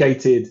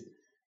sophisticated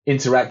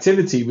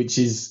interactivity, which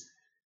is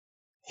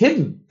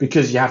hidden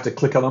because you have to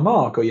click on a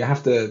mark or you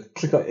have to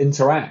click on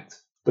interact.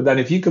 But then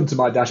if you come to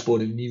my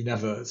dashboard and you've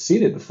never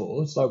seen it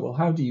before, it's like, well,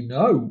 how do you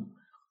know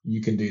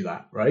you can do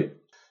that, right?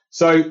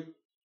 So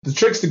the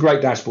tricks to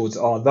great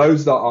dashboards are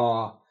those that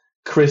are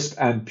crisp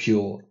and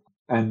pure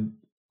and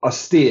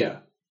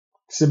austere,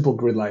 simple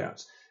grid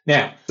layouts.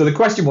 Now, so the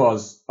question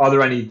was, are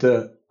there any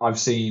that I've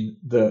seen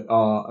that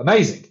are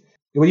amazing?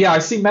 Well, yeah,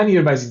 I've seen many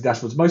amazing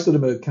dashboards. Most of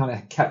them are kind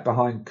of kept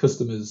behind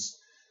customers'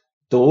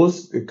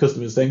 doors,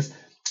 customers' things.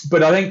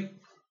 But I think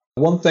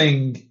one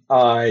thing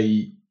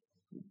I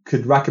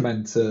could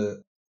recommend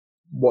to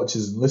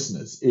watchers and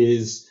listeners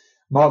is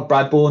Mark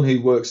Bradbourne,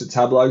 who works at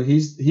Tableau.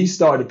 He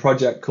started a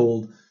project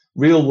called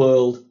Real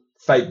World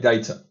Fake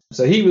Data.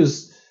 So he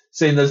was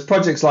seeing there's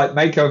projects like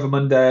Makeover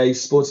Monday,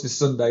 Sportsman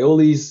Sunday, all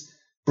these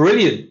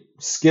brilliant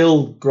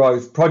skill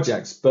growth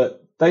projects, but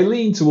they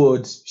lean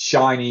towards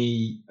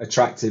shiny,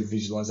 attractive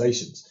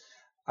visualizations.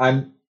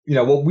 And,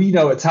 what we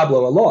know at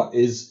Tableau a lot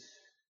is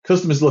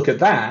customers look at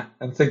that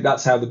and think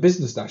that's how the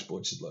business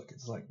dashboard should look.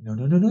 It's like,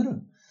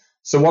 no.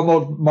 So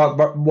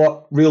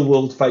what Real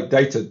World Fake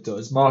Data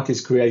does, Mark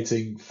is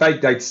creating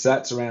fake data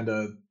sets around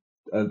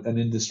an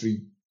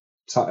industry,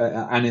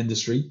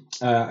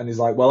 and he's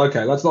like, well,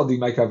 okay, let's not do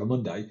Makeover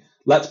Monday.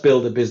 Let's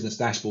build a business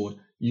dashboard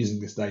using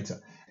this data.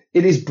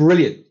 It is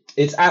brilliant.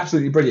 It's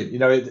absolutely brilliant.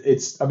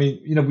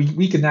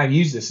 We can now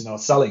use this in our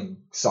selling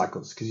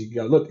cycles because you can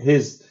go, look,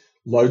 here's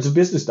loads of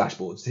business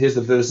dashboards. Here's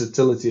the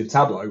versatility of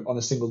Tableau on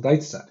a single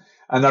data set.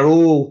 And they're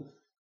all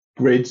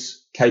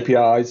grids,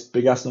 KPIs,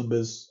 big ass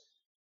numbers,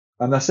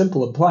 and they're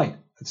simple and plain.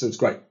 And so it's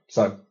great.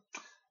 So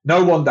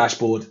no one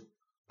dashboard,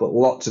 but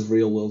lots of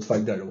real world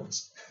fake data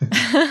ones.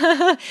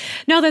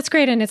 No, that's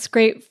great. And it's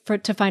great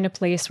to find a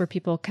place where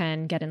people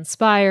can get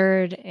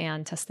inspired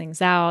and test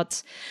things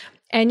out.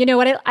 And you know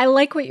what I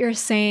like what you're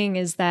saying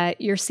is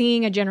that you're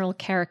seeing a general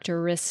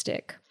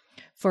characteristic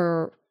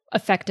for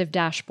effective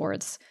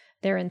dashboards.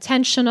 They're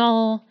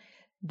intentional,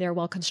 they're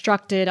well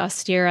constructed,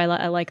 austere.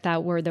 I like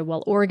that word. They're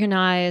well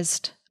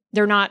organized.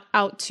 They're not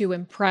out to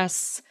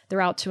impress, they're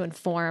out to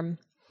inform,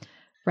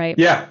 right?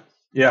 Yeah.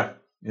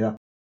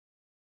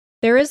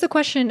 There is the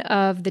question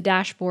of the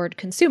dashboard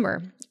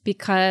consumer,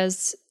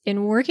 because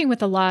in working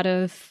with a lot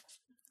of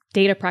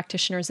data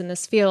practitioners in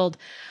this field,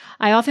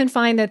 I often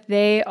find that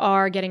they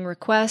are getting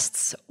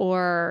requests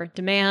or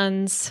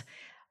demands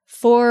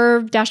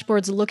for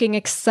dashboards looking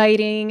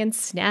exciting and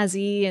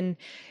snazzy. And,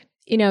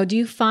 do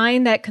you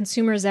find that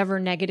consumers ever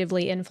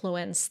negatively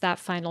influence that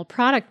final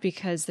product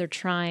because they're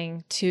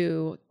trying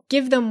to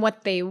give them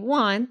what they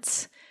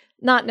want?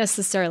 Not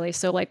necessarily.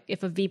 So like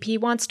if a VP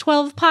wants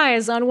 12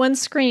 pies on one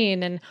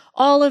screen and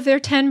all of their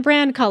 10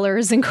 brand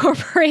colors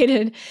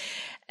incorporated,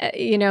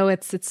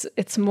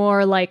 it's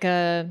more like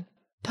a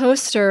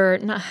poster,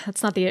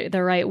 that's not the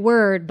right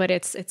word, but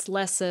it's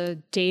less a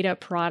data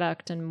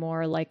product and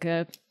more like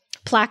a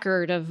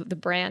placard of the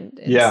brand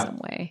in some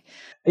way.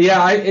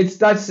 Yeah, it's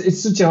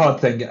such a hard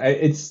thing.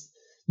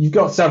 You've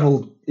got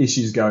several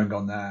issues going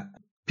on there.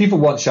 People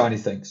want shiny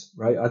things,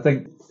 right? I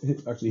think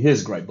actually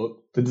here's a great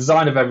book, The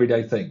Design of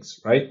Everyday Things,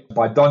 right,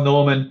 by Don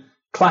Norman.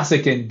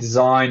 Classic in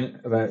design,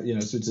 so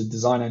it's a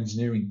design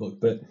engineering book.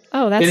 But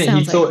that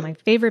sounds like my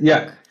favorite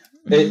book.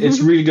 It's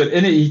really good.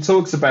 In it, he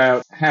talks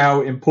about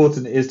how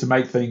important it is to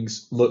make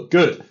things look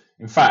good.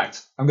 In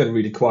fact, I'm going to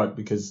read a quote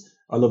because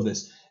I love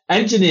this.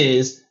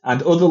 Engineers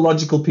and other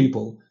logical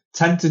people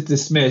tend to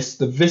dismiss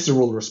the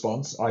visceral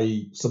response,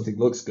 i.e. something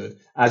looks good,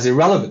 as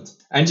irrelevant.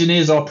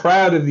 Engineers are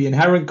proud of the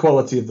inherent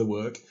quality of the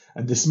work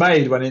and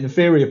dismayed when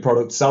inferior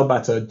products sell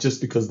better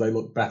just because they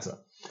look better.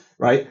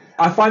 Right?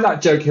 I find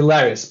that joke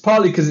hilarious,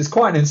 partly because it's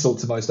quite an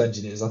insult to most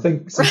engineers. I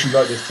think since he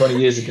wrote this 20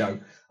 years ago.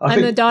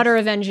 I'm the daughter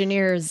of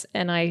engineers,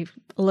 and I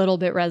a little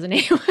bit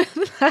resonate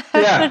with that.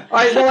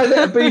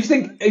 Yeah, but you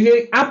think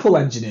Apple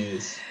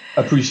engineers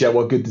appreciate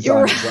what good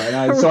design is,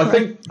 right? So I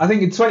think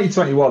in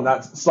 2021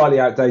 that's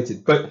slightly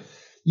outdated, but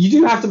you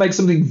do have to make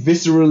something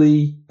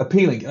viscerally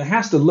appealing. It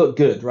has to look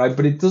good, right?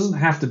 But it doesn't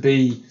have to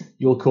be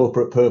your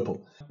corporate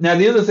purple. Now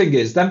the other thing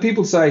is, then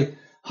people say,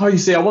 "Oh, you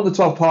see, I want the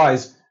 12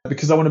 pies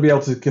because I want to be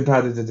able to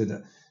compare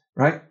the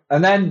right?"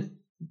 And then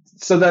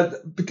so that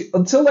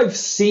until they've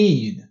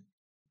seen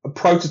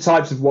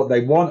prototypes of what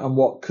they want and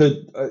what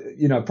could,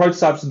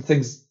 prototypes and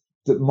things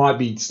that might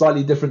be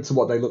slightly different to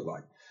what they look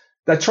like,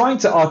 they're trying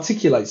to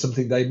articulate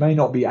something they may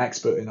not be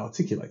expert in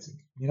articulating.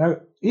 Even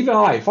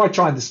if I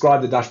try and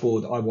describe the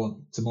dashboard I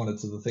want to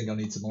monitor the thing I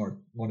need to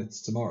monitor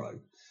tomorrow,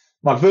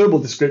 my verbal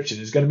description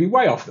is going to be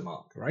way off the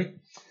mark, right?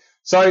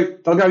 So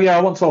they'll go,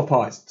 I want 12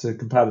 pies to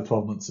compare the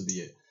 12 months of the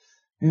year.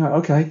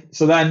 Okay.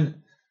 So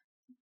then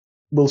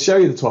we'll show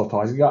you the 12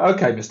 pies and go,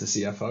 okay, Mr.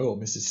 CFO or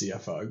Mrs.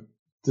 CFO,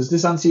 does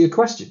this answer your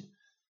question?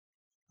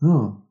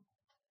 Oh,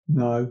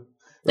 no.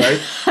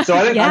 Right. So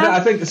I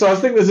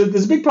think there's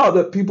a big part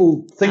that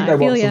people think they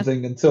want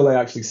something until they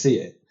actually see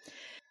it.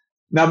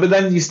 Now, but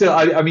then you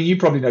still, you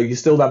probably know, you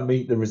still then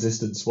meet the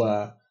resistance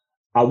where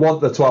I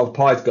want the 12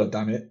 pies,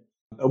 goddammit.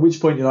 At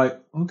which point you're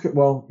like, okay,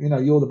 well,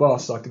 you're the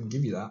boss, so I can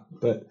give you that.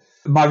 But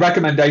my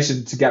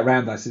recommendation to get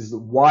around this is that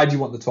why do you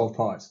want the 12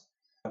 pies?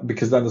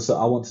 Because then they'll say,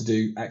 I want to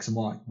do X and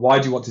Y. Why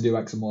do you want to do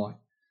X and Y?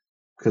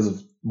 Because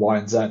of Y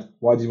and Z.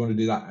 Why do you want to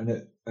do that?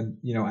 And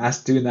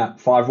as doing that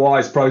 5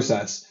 whys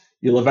process,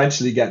 you'll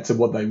eventually get to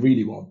what they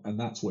really want, and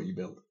that's what you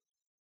build.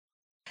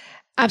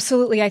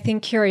 Absolutely. I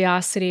think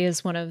curiosity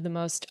is one of the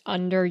most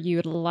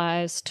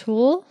underutilized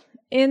tool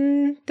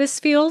in this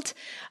field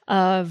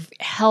of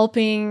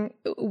helping.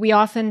 We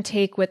often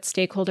take what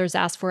stakeholders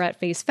ask for at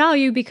face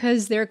value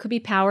because there could be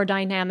power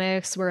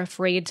dynamics. We're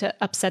afraid to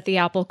upset the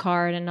apple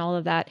cart and all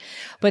of that.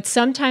 But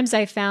sometimes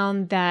I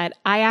found that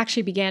I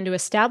actually began to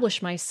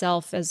establish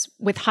myself as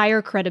with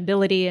higher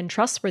credibility and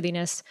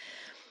trustworthiness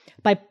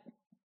by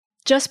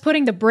just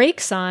putting the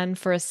brakes on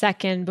for a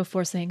second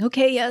before saying,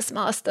 okay, yes,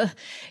 master,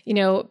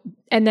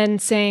 and then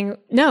saying,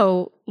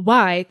 no,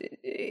 why?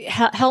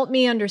 Help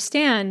me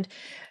understand.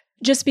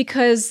 Just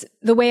because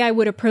the way I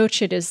would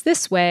approach it is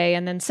this way.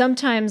 And then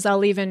sometimes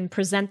I'll even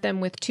present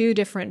them with 2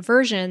 different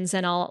versions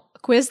and I'll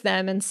quiz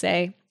them and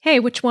say, hey,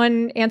 which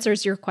one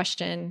answers your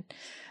question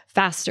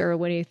faster?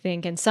 What do you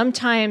think? And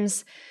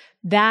sometimes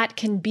that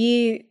can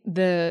be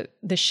the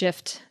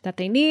shift that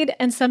they need.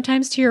 And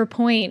sometimes, to your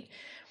point,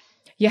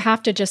 you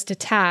have to just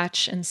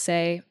detach and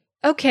say,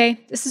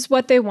 okay, this is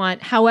what they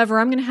want.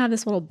 However, I'm going to have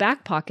this little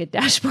back pocket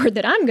dashboard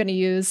that I'm going to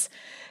use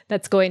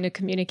that's going to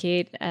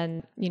communicate,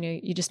 and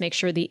you just make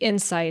sure the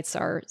insights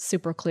are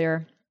super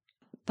clear.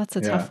 That's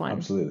a tough one.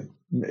 Absolutely.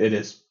 It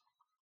is.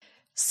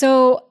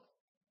 So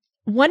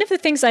one of the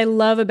things I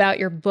love about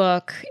your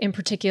book in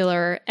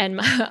particular, and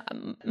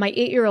my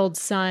 8-year-old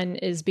son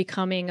is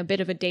becoming a bit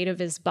of a data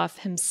viz buff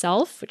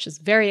himself, which is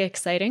very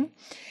exciting.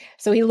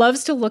 So he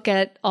loves to look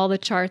at all the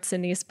charts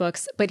in these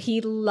books, but he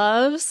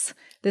loves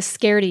the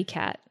scaredy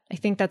cat. I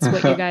think that's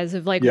what you guys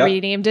have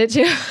renamed it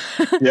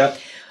to. Yeah.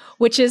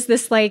 Which is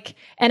this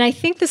and I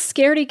think the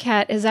scaredy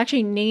cat is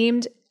actually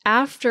named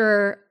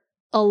after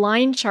a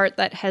line chart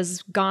that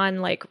has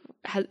gone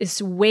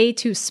is way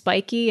too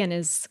spiky and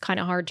is kind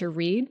of hard to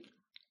read.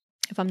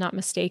 If I'm not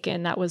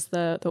mistaken, that was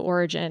the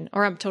origin,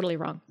 or I'm totally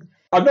wrong.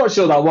 I'm not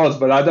sure that was,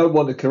 but I don't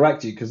want to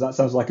correct you because that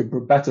sounds like a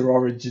better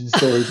origin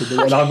story than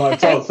the one I might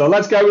have told. So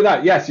let's go with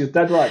that. Yes, you're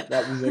dead right.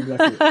 That was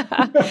exactly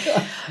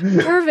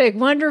it. Perfect.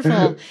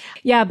 Wonderful.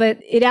 Yeah, but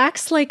it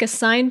acts like a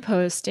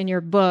signpost in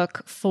your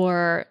book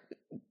for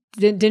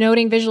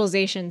denoting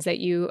visualizations that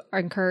you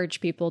encourage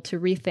people to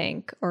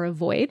rethink or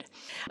avoid.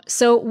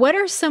 So what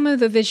are some of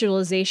the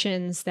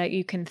visualizations that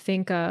you can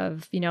think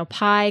of?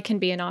 Pie can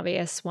be an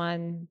obvious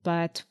one,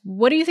 but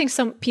what do you think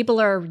some people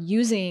are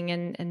using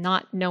and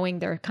not knowing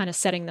they're kind of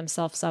setting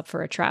themselves up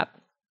for a trap?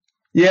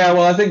 Yeah,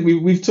 well, I think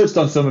we've touched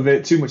on some of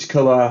it. Too much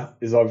color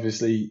is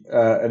obviously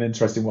an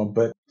interesting one,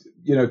 but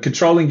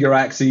controlling your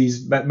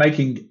axes,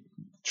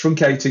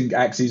 truncating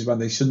axes when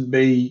they shouldn't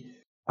be,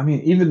 I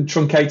mean, even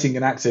truncating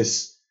an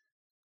axis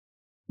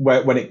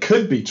when it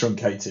could be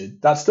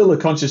truncated, that's still a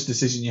conscious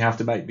decision you have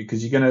to make,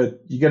 because you're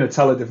gonna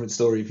tell a different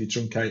story if you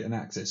truncate an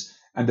axis,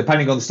 and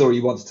depending on the story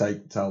you want to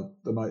tell,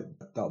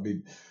 that'll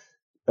be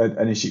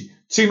an issue.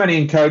 Too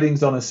many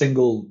encodings on a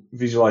single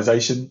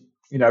visualization.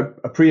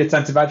 A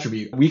pre-attentive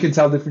attribute. We can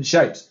tell different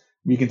shapes.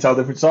 We can tell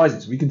different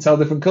sizes. We can tell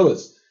different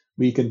colors.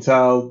 We can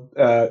tell,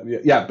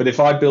 but if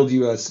I build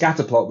you a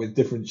scatter plot with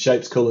different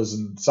shapes, colors,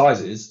 and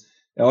sizes,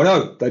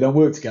 no, they don't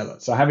work together.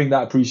 So having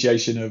that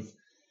appreciation of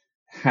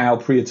how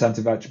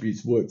pre-attentive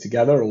attributes work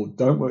together or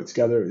don't work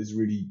together is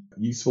really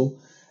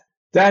useful.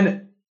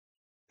 Then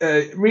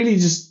really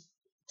just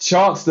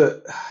charts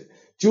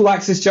dual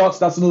axis charts,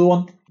 that's another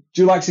one.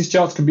 Dual axis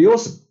charts can be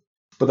awesome,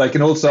 but they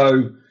can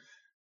also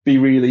be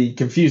really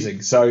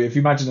confusing. So if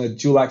you imagine a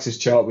dual axis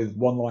chart with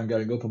one line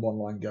going up and one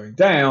line going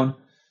down,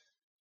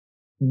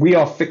 we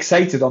are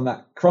fixated on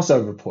that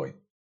crossover point,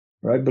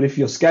 right? But if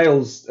your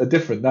scales are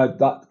different,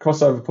 that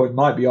crossover point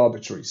might be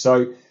arbitrary.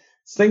 So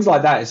it's things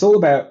like that. It's all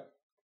about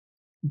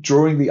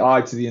drawing the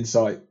eye to the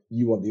insight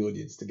you want the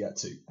audience to get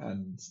to.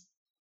 And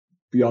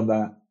beyond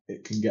that,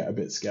 it can get a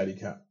bit scaredy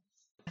cat.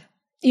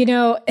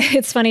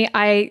 It's funny.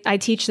 I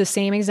teach the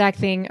same exact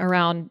thing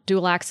around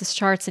dual axis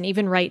charts. And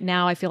even right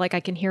now, I feel like I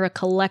can hear a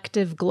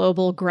collective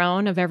global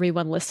groan of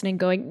everyone listening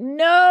going,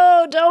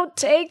 no, don't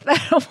take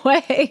that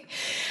away.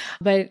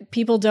 But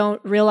people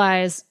don't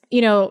realize,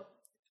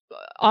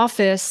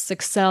 Office,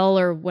 Excel,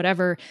 or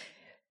whatever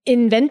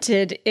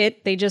invented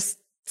it. They just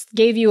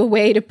gave you a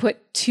way to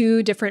put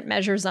two different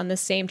measures on the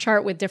same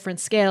chart with different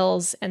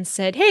scales and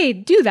said, hey,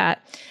 do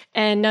that.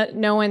 And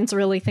no one's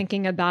really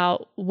thinking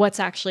about what's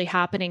actually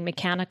happening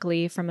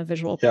mechanically from a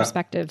visual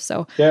perspective.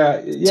 So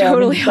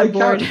totally on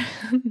board.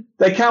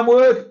 They can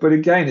work, but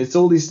again, it's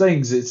all these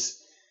things.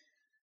 It's,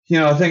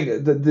 I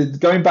think that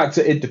going back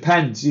to it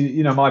depends,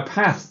 my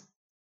path,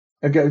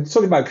 again,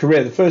 talking about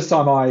career, the first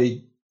time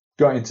I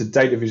got into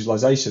data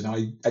visualization,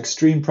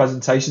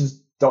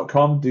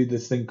 extremepresentations.com do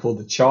this thing called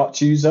the chart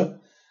chooser.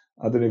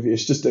 I don't know if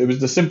it was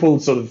the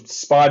simple sort of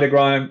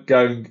spidergram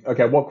going,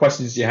 okay, what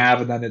questions do you have?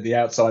 And then at the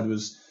outside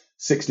was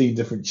 16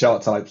 different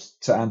chart types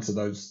to answer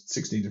those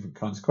 16 different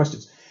kinds of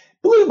questions.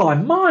 Blew my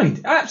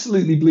mind,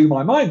 absolutely blew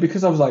my mind,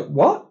 because I was like,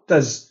 what?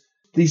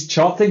 These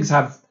chart things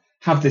have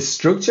this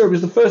structure? It was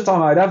the first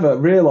time I'd ever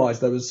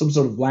realized there was some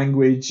sort of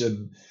language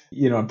and,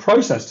 and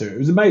process to it. It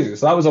was amazing.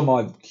 So that was on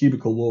my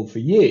cubicle wall for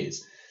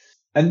years.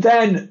 And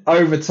then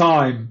over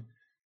time,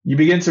 you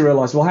begin to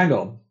realize, well, hang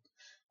on.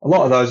 A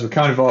lot of those were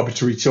kind of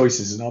arbitrary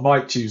choices, and I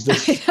might choose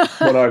this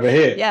one over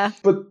here. Yeah.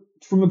 But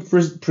from a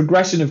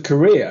progression of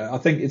career, I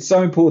think it's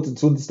so important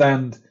to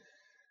understand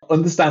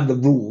the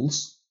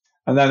rules,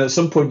 and then at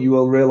some point you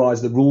will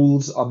realize the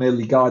rules are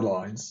merely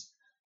guidelines,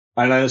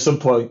 and then at some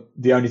point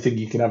the only thing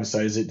you can ever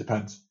say is it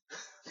depends.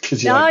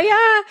 Yeah,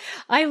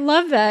 I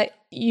love that.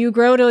 You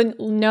grow to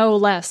know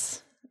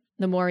less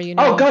the more you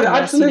know. Oh God,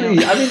 absolutely.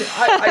 You know. I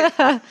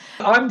mean,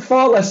 I'm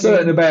far less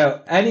certain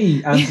about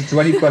any answer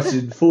to any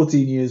question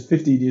 14 years,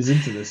 15 years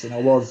into this than I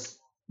was,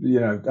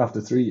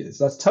 after 3 years.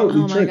 That's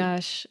totally true. Oh my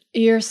gosh.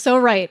 You're so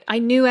right. I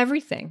knew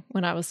everything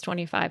when I was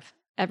 25,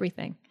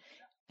 everything.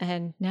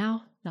 And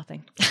now,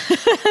 nothing.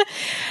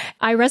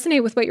 I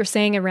resonate with what you're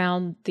saying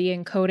around the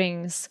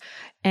encodings.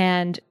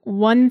 And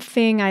one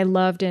thing I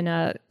loved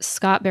in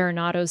Scott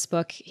Baronato's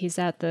book, he's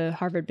at the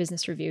Harvard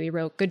Business Review, he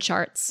wrote Good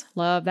Charts.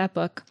 Love that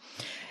book.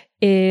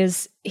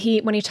 Is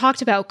when he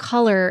talked about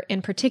color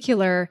in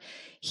particular,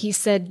 he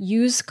said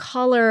use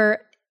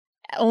color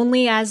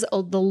only as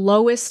the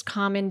lowest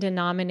common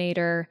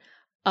denominator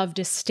of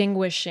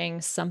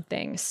distinguishing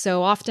something.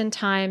 So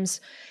oftentimes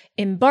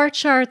in bar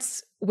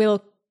charts,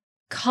 we'll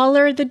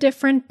color the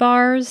different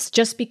bars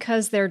just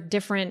because they're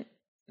different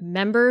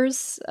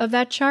members of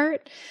that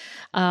chart.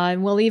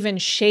 And we'll even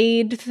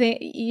shade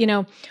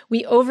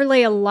we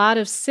overlay a lot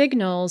of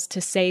signals to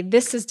say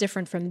this is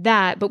different from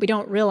that, but we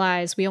don't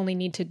realize we only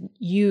need to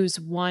use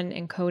one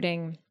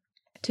encoding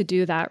to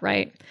do that,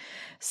 right?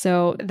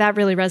 So that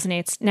really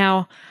resonates.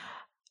 Now,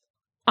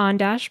 on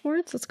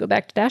dashboards, let's go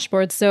back to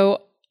dashboards.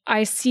 So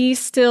I see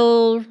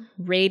still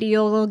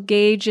radial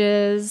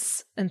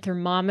gauges and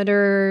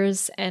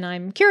thermometers, and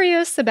I'm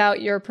curious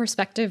about your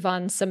perspective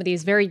on some of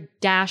these very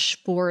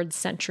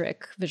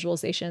dashboard-centric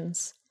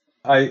visualizations.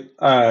 No,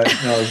 I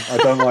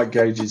don't like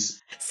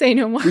gauges. Say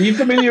no more. Are you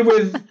familiar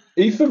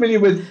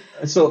with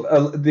sort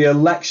of the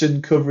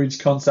election coverage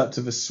concept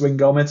of a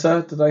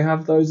swingometer? Do they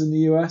have those in the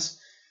US?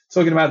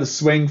 Talking about the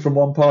swing from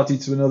one party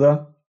to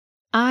another.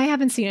 I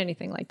haven't seen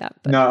anything like that.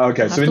 No,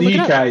 okay. So in the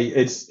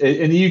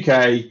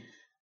UK,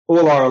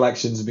 all our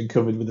elections have been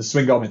covered with a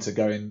swingometer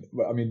going.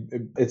 I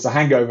mean, it's a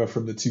hangover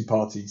from the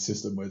two-party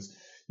system, where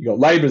you got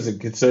Labour as a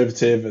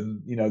Conservative,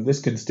 and this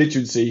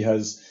constituency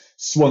has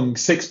swung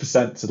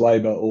 6% to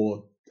Labour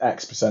or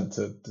X%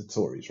 to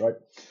Tories, right?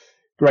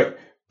 Great.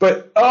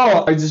 But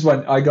I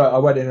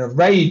went in a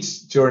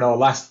rage during our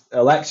last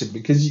election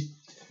because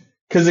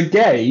a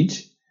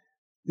gauge,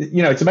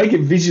 to make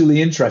it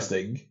visually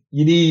interesting,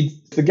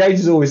 the gauge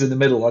is always in the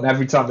middle, and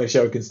every time they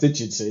show a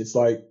constituency, it's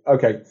like,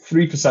 okay,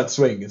 3%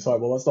 swing. It's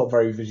like, well, that's not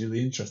very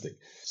visually interesting.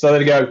 So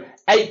they go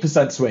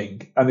 8%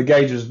 swing, and the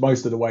gauge was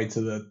most of the way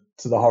to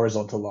the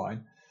horizontal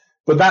line.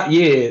 But that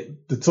year,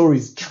 the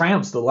Tories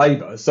trounced the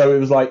Labour, so it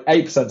was like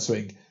 8%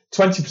 swing,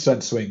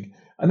 20% swing,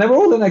 and they were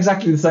all in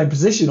exactly the same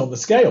position on the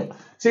scale.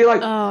 So you're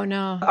like, oh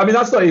no. I mean,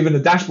 that's not even a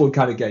dashboard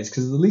kind of gauge,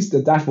 because at least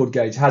the dashboard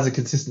gauge has a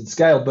consistent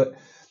scale, but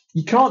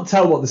you can't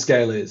tell what the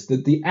scale is.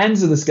 The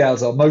ends of the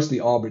scales are mostly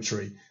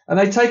arbitrary, and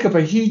they take up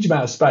a huge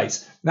amount of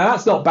space. Now,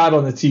 that's not bad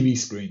on a TV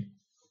screen,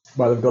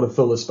 where they've got to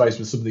fill the space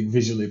with something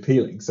visually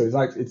appealing. So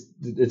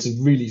it's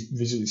a really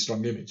visually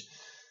strong image.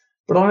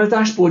 But on a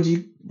dashboard,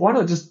 why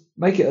not just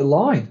make it a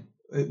line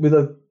with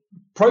a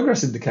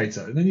progress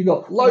indicator, and then you've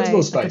got loads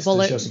more space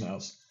to show something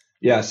else.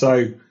 Yeah,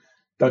 so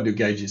don't do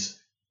gauges.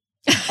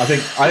 I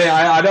think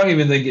I don't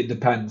even think it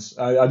depends.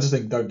 I just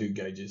think don't do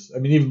gauges. I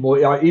mean,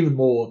 even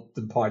more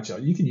than pie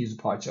chart. You can use a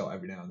pie chart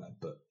every now and then,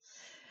 but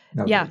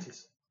no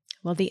gauges.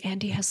 Well, the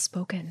Andy has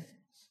spoken.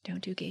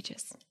 Don't do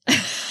gauges.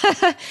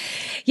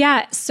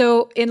 Yeah.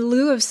 So in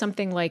lieu of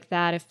something like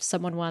that, if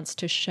someone wants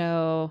to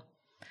show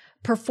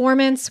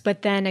performance,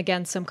 but then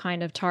again, some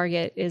kind of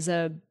target, is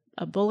a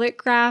bullet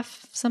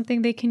graph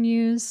something they can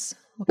use?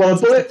 Well,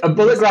 a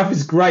bullet graph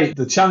is great.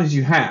 The challenge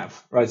you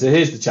have, right? So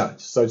here's the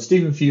challenge. So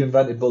Stephen Few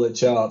invented bullet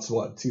charts,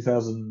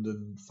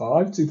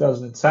 2005,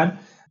 2010?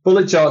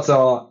 Bullet charts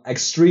are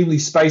extremely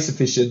space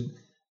efficient,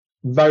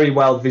 very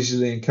well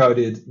visually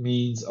encoded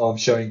means of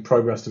showing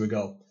progress to a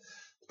goal.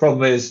 The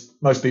problem is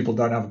most people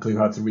don't have a clue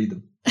how to read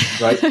them,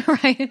 right?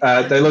 Right.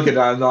 They look at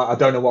that and like, I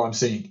don't know what I'm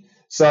seeing.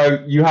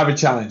 So you have a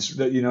challenge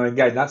that,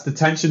 again, that's the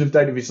tension of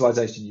data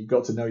visualization. You've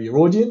got to know your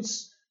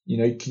audience.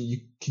 Can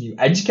you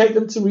educate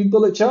them to read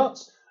bullet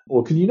charts,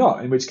 or can you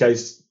not? In which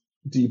case,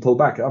 do you pull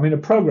back? I mean, a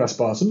progress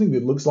bar, something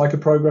that looks like a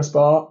progress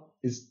bar,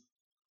 is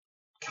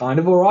kind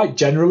of all right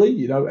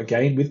generally,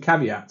 again, with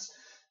caveats.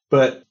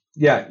 But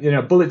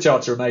yeah, bullet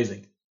charts are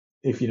amazing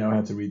if you know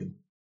how to read them.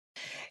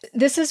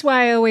 This is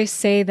why I always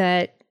say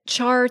that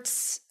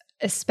charts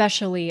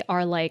especially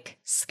are like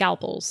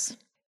scalpels.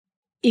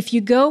 If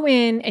you go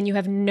in and you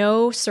have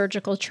no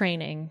surgical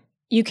training,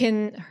 you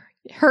can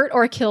hurt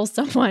or kill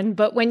someone.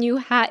 But when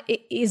you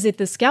is it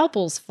the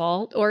scalpel's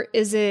fault, or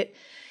is it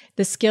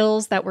the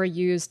skills that were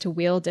used to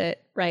wield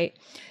it, right?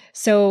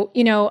 So,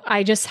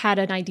 I just had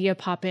an idea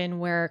pop in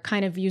where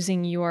kind of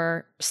using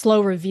your slow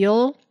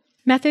reveal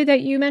method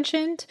that you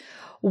mentioned,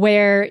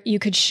 where you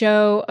could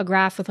show a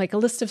graph with like a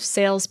list of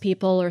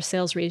salespeople or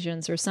sales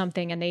regions or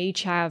something, and they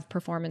each have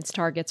performance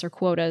targets or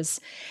quotas.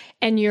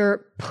 And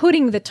you're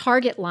putting the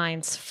target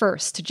lines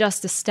first to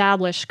just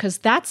establish, because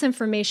that's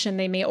information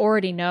they may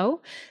already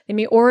know. They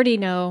may already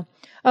know,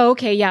 oh,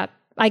 okay, yeah,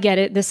 I get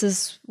it. This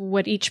is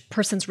what each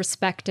person's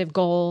respective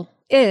goal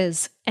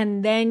is.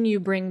 And then you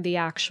bring the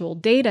actual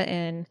data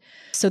in.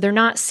 So they're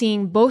not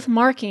seeing both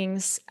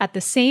markings at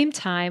the same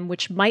time,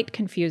 which might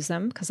confuse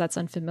them because that's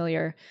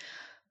unfamiliar.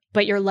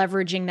 But you're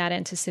leveraging that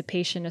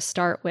anticipation to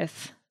start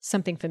with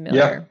something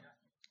familiar.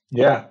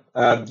 Yeah,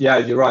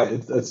 you're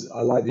right.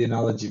 I like the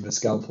analogy of a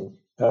scalpel.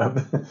 All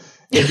the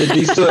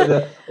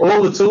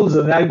tools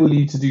enable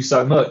you to do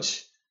so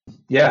much.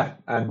 Yeah,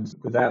 and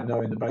without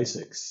knowing the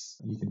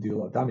basics, you can do a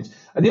lot of damage.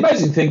 And the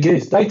amazing thing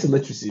is, data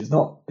literacy it's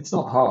not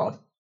hard.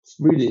 It's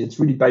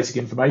really basic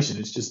information.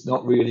 It's just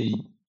not really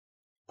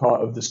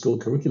part of the school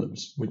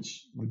curriculums,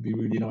 which would be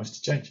really nice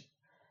to change.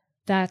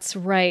 That's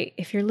right.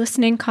 If you're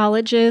listening,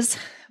 colleges.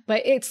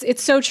 But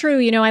it's so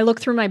true. I look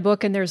through my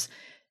book and there's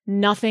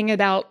nothing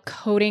about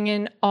coding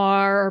in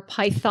R or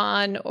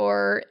Python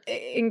or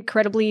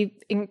incredibly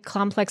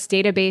complex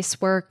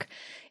database work.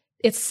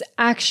 It's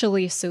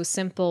actually so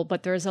simple,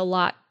 but there's a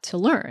lot to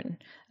learn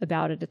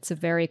about it. It's a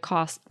very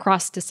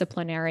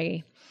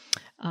cross-disciplinary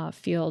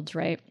field,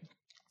 right?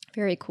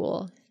 Very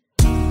cool.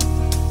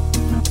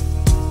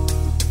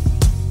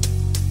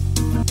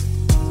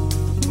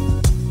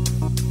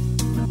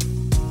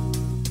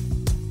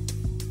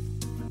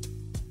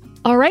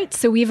 All right,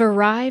 so we've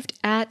arrived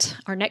at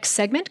our next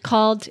segment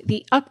called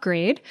The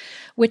Upgrade,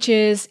 which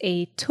is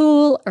a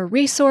tool, a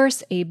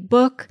resource, a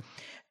book,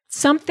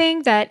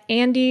 something that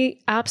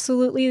Andy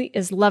absolutely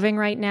is loving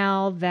right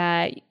now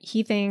that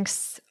he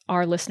thinks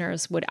our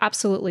listeners would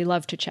absolutely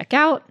love to check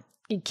out.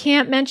 You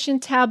can't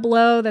mention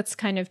Tableau. That's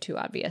kind of too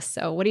obvious.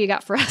 So what do you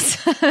got for us?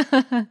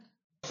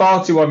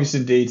 Far too obvious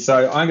indeed.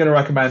 So I'm going to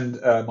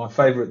recommend my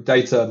favorite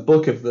data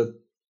book of the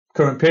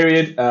current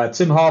period.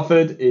 Tim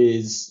Harford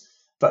is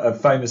a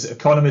famous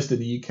economist in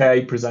the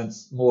UK,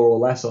 presents More or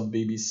Less on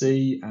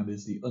BBC and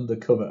is the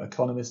undercover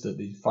economist at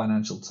the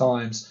Financial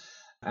Times.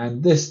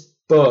 And this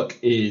book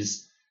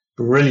is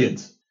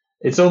brilliant.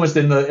 It's almost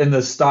in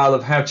the style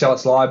of How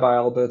Charts Lie by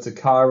Alberto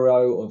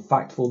Cairo or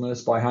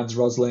Factfulness by Hans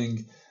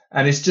Rosling.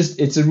 And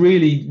it's a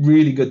really,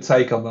 really good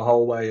take on the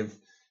whole way of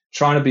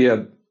trying to be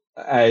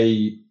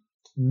a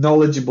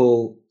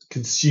knowledgeable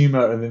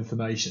consumer of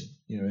information,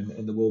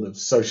 in the world of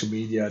social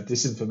media,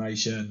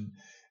 disinformation,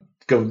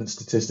 government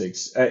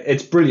statistics.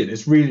 It's brilliant.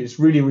 It's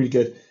really, really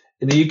good.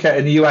 In the UK,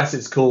 in the US,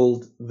 it's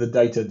called the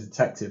Data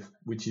Detective,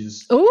 which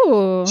is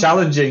Ooh.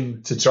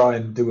 challenging to try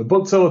and do a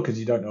book tour because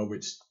you don't know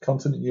which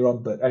continent you're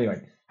on. But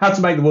anyway, How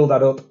to Make the World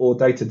Add Up or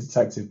Data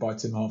Detective by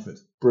Tim Harford.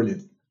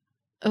 Brilliant.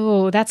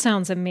 Oh, that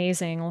sounds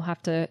amazing. We'll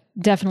have to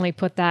definitely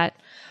put that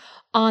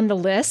on the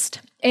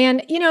list.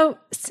 And,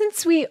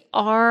 since we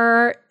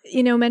are,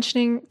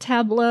 mentioning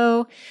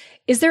Tableau,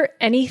 is there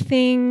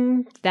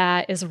anything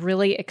that is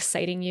really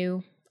exciting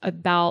you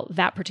about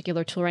that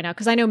particular tool right now?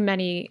 Because I know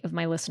many of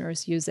my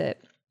listeners use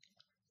it.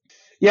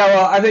 Yeah,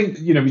 well, I think,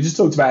 we just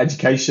talked about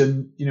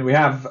education. We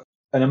have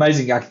an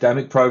amazing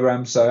academic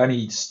program, so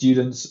any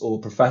students or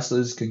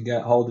professors can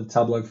get hold of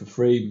Tableau for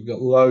free. We've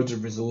got loads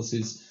of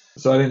resources.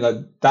 So I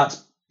think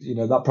that's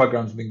that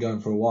program's been going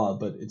for a while,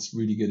 but it's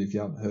really good if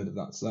you haven't heard of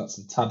that. So that's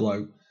the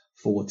Tableau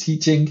for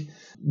teaching.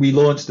 We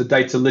launched the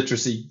data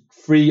literacy,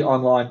 free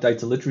online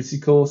data literacy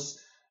course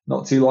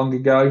not too long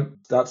ago.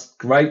 That's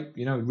great.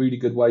 A really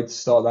good way to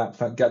start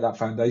that, get that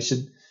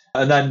foundation.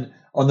 And then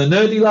on the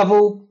nerdy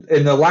level,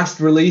 in the last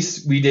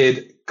release, we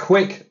did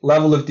quick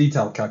level of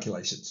detail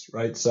calculations,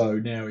 right? So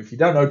now if you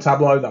don't know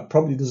Tableau, that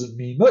probably doesn't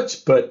mean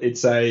much, but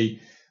it's a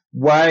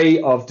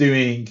way of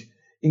doing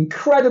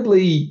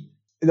incredibly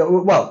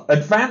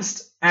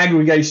advanced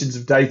aggregations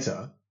of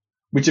data,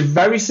 which are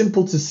very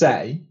simple to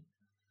say,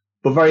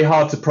 but very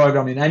hard to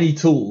program in any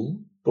tool,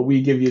 but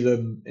we give you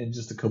them in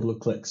just a couple of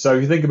clicks. So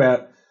if you think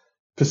about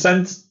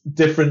percent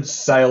difference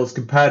sales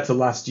compared to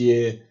last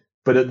year,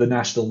 but at the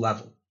national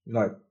level,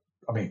 God,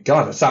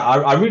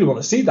 I really want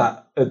to see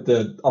that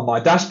on my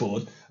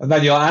dashboard. And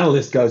then your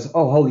analyst goes,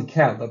 oh, holy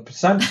cow, the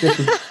percent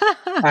difference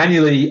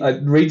annually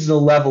at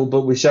regional level,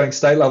 but we're showing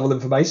state level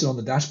information on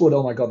the dashboard.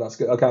 Oh my God, that's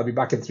good. Okay, I'll be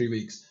back in 3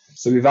 weeks.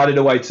 So we've added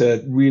a way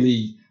to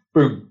really,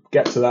 boom,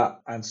 get to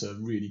that answer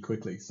really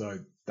quickly. So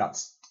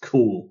that's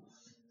cool.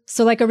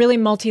 So like a really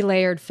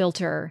multi-layered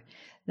filter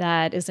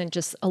that isn't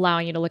just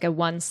allowing you to look at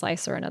one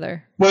slice or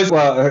another.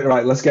 Well,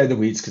 right, let's get in the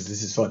weeds because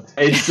this is fun.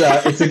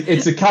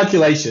 It's a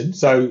calculation.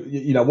 So,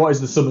 what is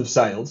the sum of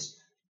sales?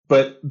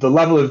 But the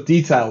level of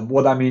detail,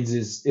 what that means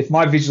is if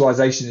my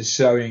visualization is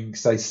showing,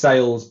 say,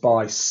 sales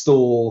by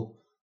store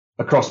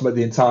across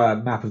the entire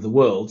map of the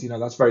world,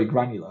 that's very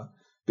granular.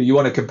 But you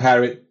want to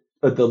compare it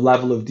at the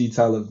level of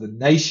detail of the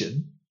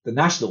nation, the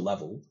national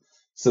level.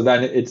 So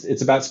then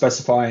it's about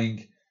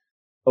specifying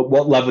at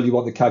what level you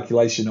want the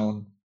calculation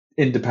on,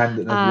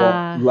 independent of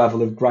what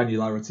level of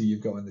granularity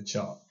you've got in the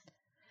chart.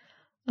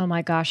 Oh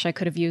my gosh, I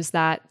could have used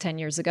that 10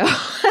 years ago.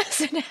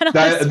 Honestly,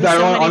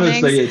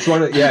 it's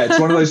one of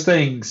those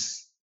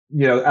things.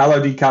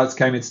 LOD cards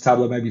came into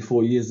Tableau maybe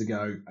 4 years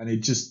ago, and it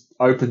just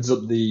opens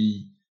up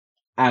the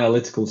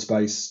analytical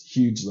space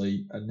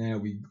hugely. And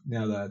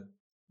now they're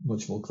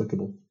much more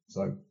clickable.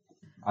 So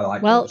I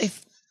like. Well,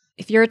 those.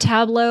 if you're a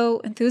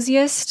Tableau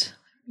enthusiast,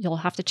 you'll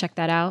have to check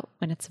that out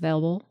when it's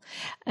available.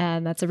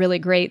 And that's a really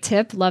great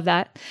tip. Love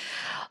that.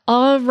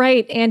 All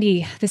right,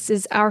 Andy, this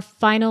is our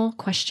final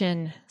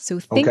question. So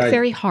think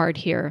very hard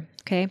here,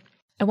 okay?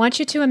 I want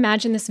you to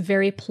imagine this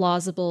very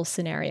plausible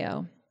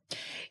scenario.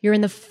 You're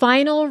in the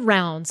final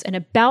rounds and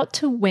about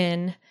to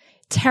win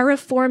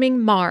Terraforming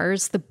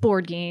Mars, the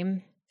board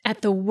game,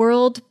 at the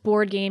World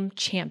Board Game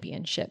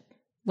Championship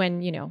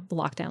when, the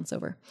lockdown's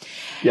over.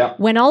 Yeah.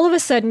 When all of a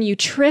sudden you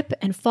trip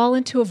and fall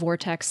into a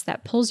vortex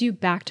that pulls you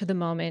back to the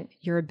moment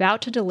you're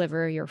about to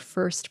deliver your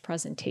first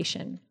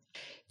presentation.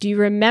 Do you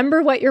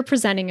remember what you're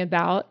presenting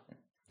about?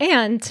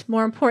 And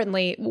more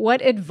importantly,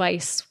 what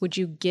advice would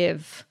you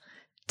give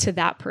to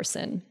that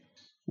person?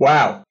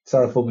 Wow.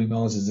 Terraforming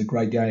Mars is a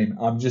great game.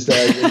 I'm just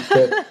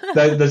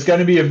there's going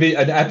to be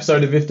an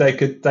episode of If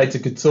Data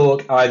Could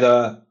Talk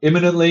either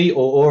imminently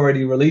or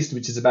already released,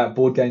 which is about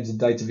board games and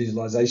data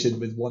visualization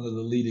with one of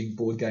the leading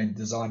board game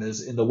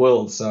designers in the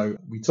world. So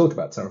we talk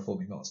about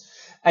Terraforming Mars.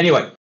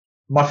 Anyway,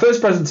 my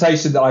first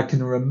presentation that I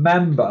can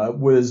remember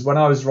was when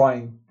I was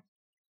writing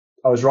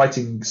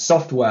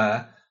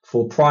software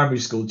for primary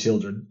school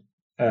children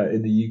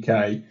in the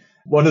UK.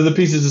 One of the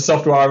pieces of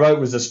software I wrote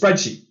was a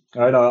spreadsheet.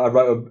 Right? I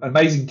wrote an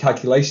amazing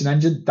calculation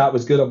engine. That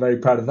was good. I'm very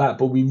proud of that.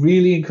 But we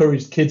really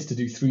encouraged kids to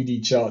do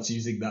 3D charts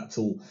using that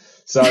tool.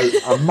 So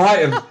I might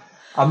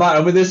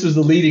have, this was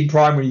the leading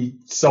primary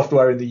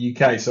software in the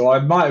UK. So I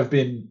might have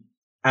been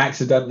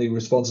accidentally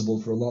responsible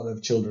for a lot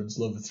of children's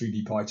love of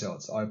 3D pie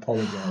charts. I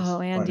apologize.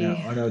 Oh, Andy. Right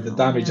now. I know the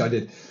damage I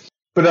did.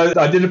 But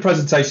I did a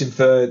presentation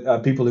for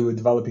people who were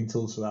developing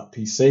tools for that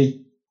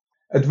PC.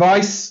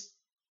 Advice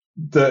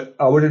that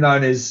I would have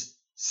known is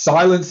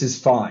silence is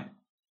fine.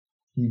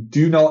 You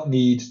do not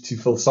need to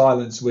fill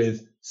silence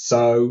with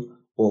so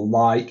or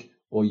like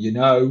or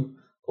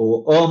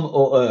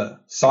or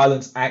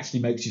Silence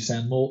actually makes you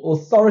sound more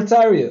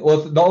authoritarian,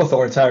 or not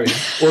authoritarian,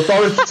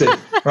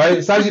 authoritative, right?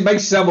 It actually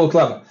makes you sound more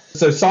clever.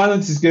 So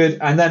silence is good,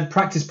 and then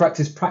practice.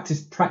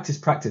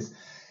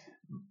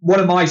 One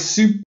of my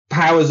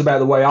superpowers about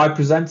the way I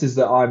present is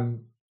that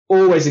I'm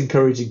always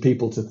encouraging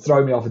people to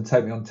throw me off and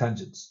take me on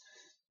tangents.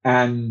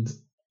 And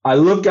I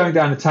love going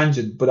down a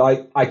tangent, but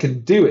I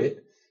can do it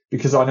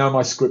because I know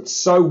my script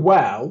so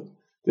well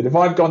that if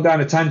I've gone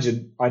down a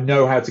tangent, I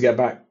know how to get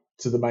back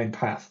to the main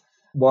path.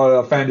 what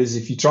I found is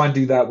if you try and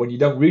do that when you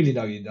don't really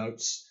know your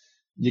notes,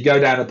 you go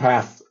down a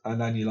path and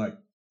then you're like,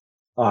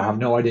 oh, I have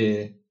no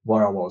idea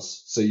where I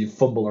was. So you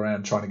fumble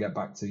around trying to get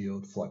back to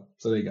your flow.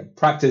 So there you go.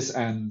 Practice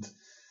and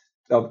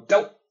no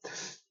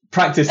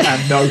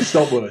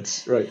stop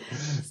words. Right.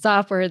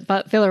 Stop words,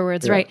 but filler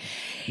words. Yeah. Right.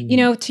 You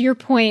know, to your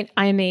point,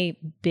 I'm a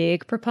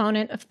big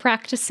proponent of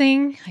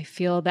practicing. I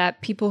feel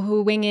that people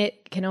who wing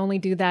it can only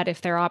do that if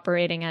they're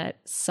operating at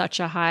such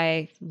a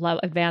high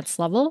advanced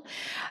level.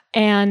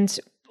 And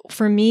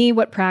for me,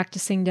 what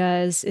practicing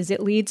does is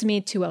it leads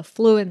me to a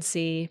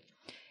fluency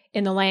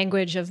in the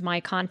language of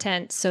my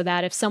content so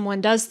that if someone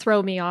does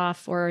throw me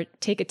off or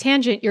take a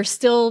tangent, you're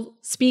still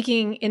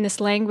speaking in this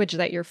language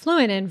that you're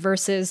fluent in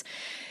versus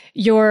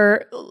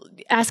you're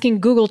asking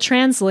Google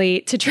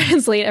Translate to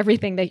translate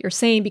everything that you're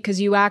saying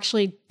because you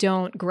actually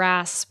don't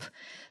grasp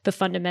the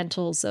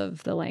fundamentals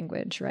of the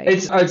language, right?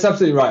 It's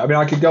absolutely right. I mean,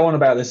 I could go on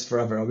about this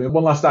forever. I mean,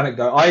 one last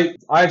anecdote. I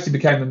actually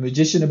became a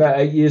magician about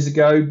 8 years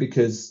ago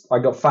because I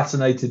got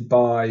fascinated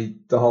by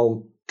the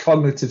whole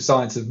cognitive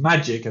science of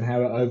magic and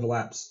how it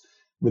overlaps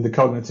with the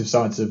cognitive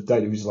science of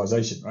data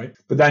visualization, right?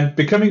 But then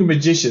becoming a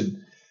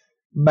magician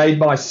made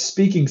my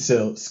speaking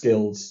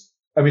skills,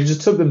 I mean,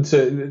 just took them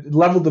to,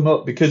 leveled them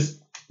up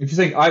because if you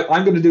think,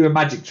 I'm going to do a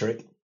magic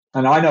trick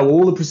and I know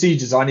all the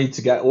procedures I need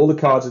to get all the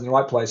cards in the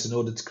right place in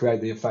order to create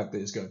the effect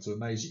that is going to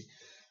amaze you.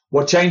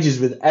 What changes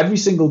with every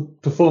single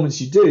performance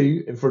you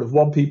do in front of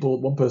one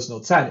person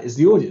or 10 is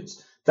the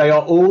audience. They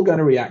are all going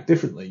to react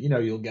differently. You know,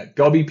 you'll get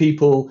gobby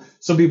people,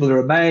 some people are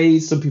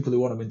amazed, some people who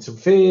want to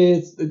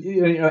interfere,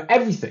 you know,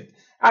 everything.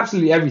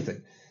 Absolutely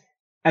everything.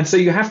 And so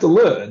you have to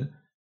learn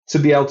to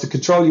be able to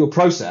control your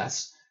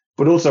process,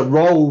 but also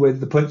roll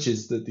with the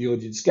punches that the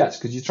audience gets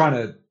because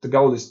the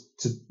goal is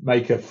to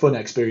make a fun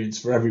experience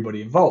for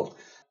everybody involved.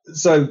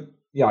 So,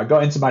 yeah, I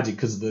got into magic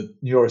because of the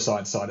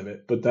neuroscience side of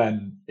it, but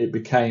then it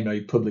became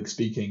a public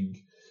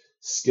speaking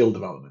skill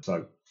development.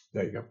 So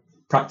there you go.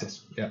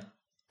 Practice. Yeah.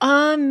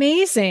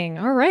 Amazing.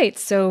 All right.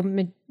 So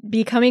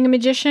becoming a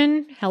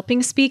magician,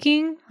 helping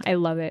speaking. I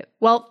love it.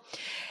 Well,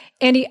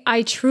 Andy,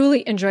 I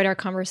truly enjoyed our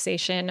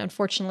conversation.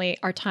 Unfortunately,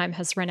 our time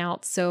has run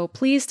out. So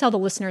please tell the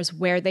listeners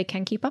where they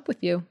can keep up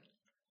with you.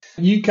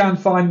 You can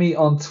find me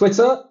on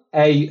Twitter,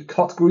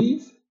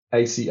 Cotgreave,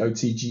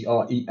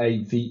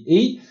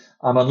 Cotgreave.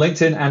 I'm on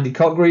LinkedIn, Andy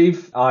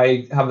Cotgreave.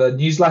 I have a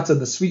newsletter,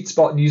 the Sweet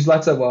Spot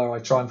newsletter, where I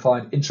try and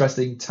find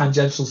interesting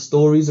tangential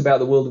stories about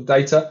the world of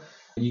data.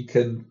 You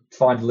can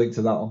find a link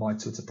to that on my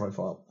Twitter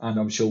profile, and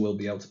I'm sure we'll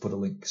be able to put a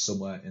link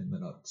somewhere in the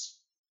notes.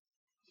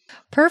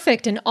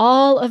 Perfect. And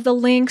all of the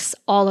links,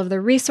 all of the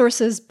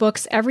resources,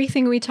 books,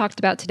 everything we talked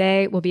about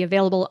today will be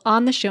available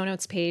on the show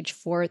notes page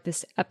for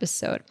this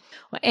episode.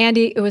 Well,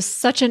 Andy, it was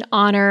such an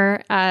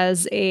honor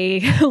as a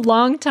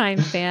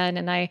longtime fan,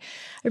 and I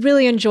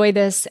really enjoyed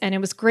this. And it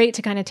was great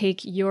to kind of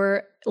take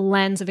your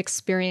lens of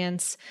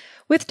experience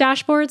with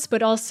dashboards,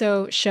 but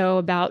also show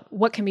about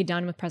what can be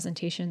done with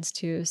presentations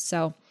too.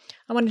 So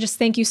I want to just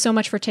thank you so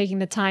much for taking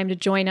the time to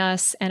join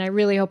us, and I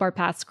really hope our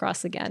paths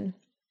cross again.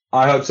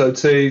 I hope so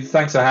too.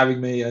 Thanks for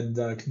having me, and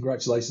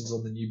congratulations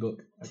on the new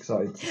book.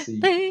 Excited to see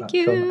that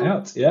come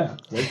out. Yeah,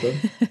 well done.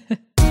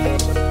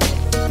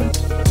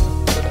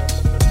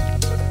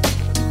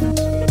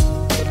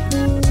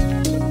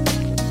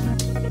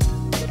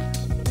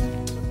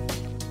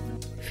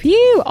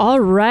 Phew.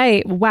 All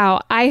right. Wow.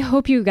 I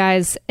hope you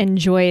guys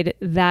enjoyed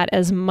that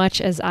as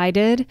much as I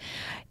did.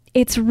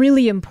 It's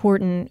really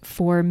important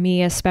for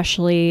me,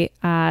 especially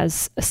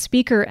as a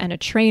speaker and a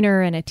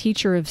trainer and a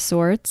teacher of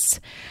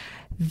sorts,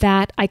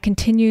 that I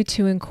continue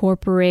to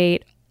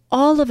incorporate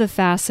all of the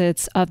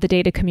facets of the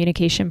data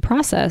communication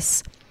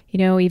process. You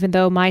know, even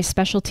though my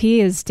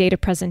specialty is data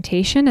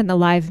presentation and the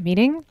live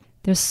meeting,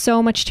 there's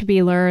so much to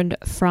be learned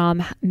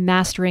from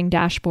mastering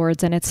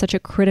dashboards, and it's such a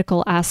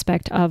critical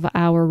aspect of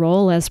our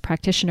role as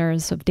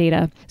practitioners of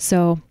data.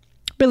 So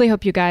really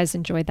hope you guys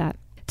enjoyed that.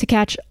 To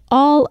catch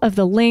all of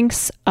the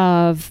links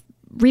of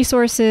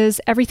resources,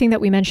 everything that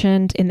we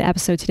mentioned in the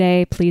episode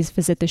today, please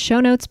visit the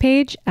show notes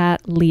page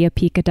at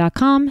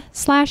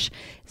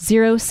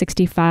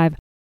leahpica.com/065.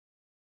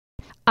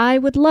 I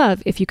would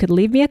love if you could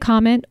leave me a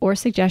comment or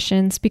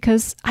suggestions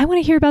because I want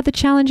to hear about the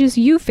challenges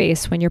you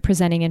face when you're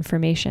presenting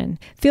information.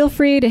 Feel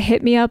free to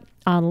hit me up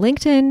on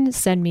LinkedIn,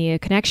 send me a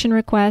connection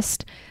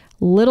request.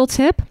 Little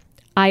tip,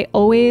 I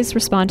always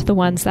respond to the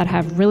ones that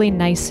have really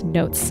nice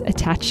notes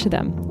attached to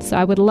them. So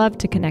I would love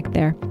to connect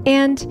there.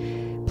 And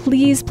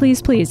please,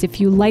 please, please, if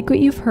you like what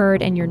you've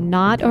heard and you're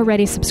not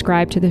already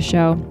subscribed to the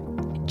show,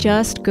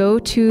 just go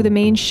to the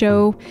main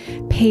show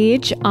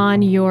page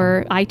on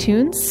your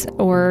iTunes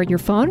or your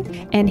phone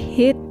and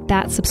hit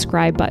that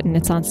subscribe button.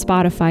 It's on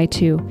Spotify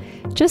too.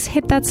 Just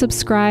hit that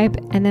subscribe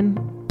and then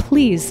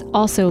please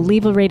also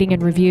leave a rating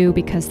and review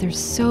because they're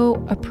so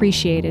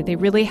appreciated. They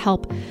really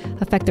help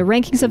affect the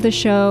rankings of the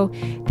show.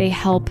 They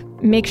help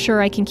make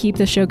sure I can keep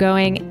the show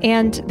going,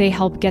 and they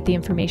help get the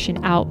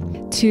information out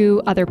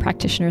to other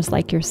practitioners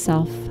like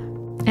yourself.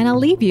 And I'll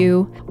leave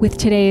you with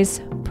today's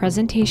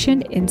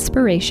presentation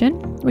inspiration,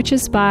 which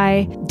is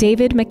by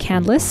David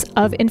McCandless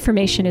of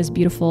Information is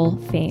Beautiful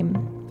fame.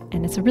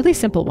 And it's a really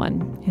simple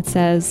one. It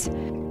says,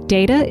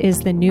 data is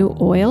the new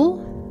oil?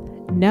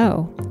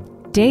 No,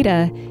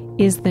 data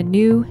is the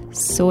new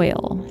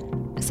soil.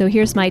 So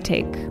here's my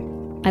take.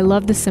 I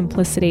love the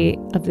simplicity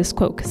of this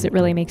quote because it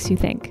really makes you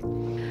think.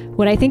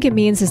 What I think it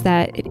means is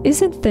that it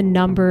isn't the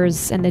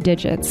numbers and the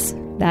digits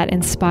that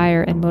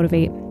inspire and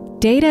motivate.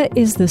 Data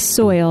is the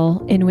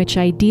soil in which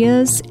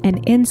ideas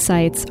and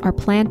insights are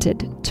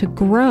planted to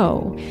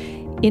grow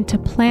into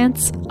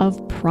plants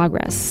of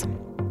progress.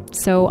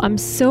 So I'm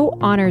so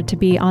honored to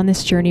be on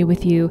this journey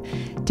with you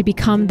to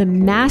become the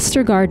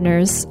master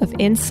gardeners of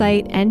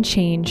insight and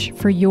change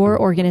for your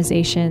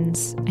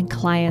organizations and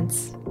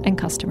clients and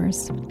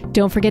customers.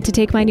 Don't forget to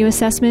take my new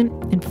assessment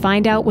and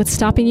find out what's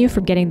stopping you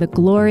from getting the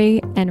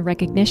glory and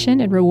recognition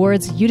and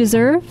rewards you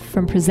deserve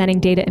from presenting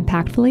data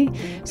impactfully.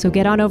 So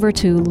get on over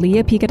to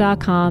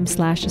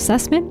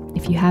leahpica.com/assessment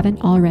if you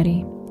haven't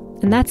already.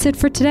 And that's it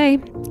for today.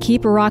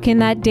 Keep rocking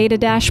that data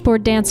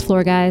dashboard dance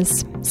floor,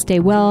 guys. Stay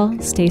well,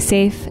 stay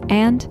safe,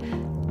 and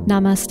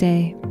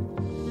namaste.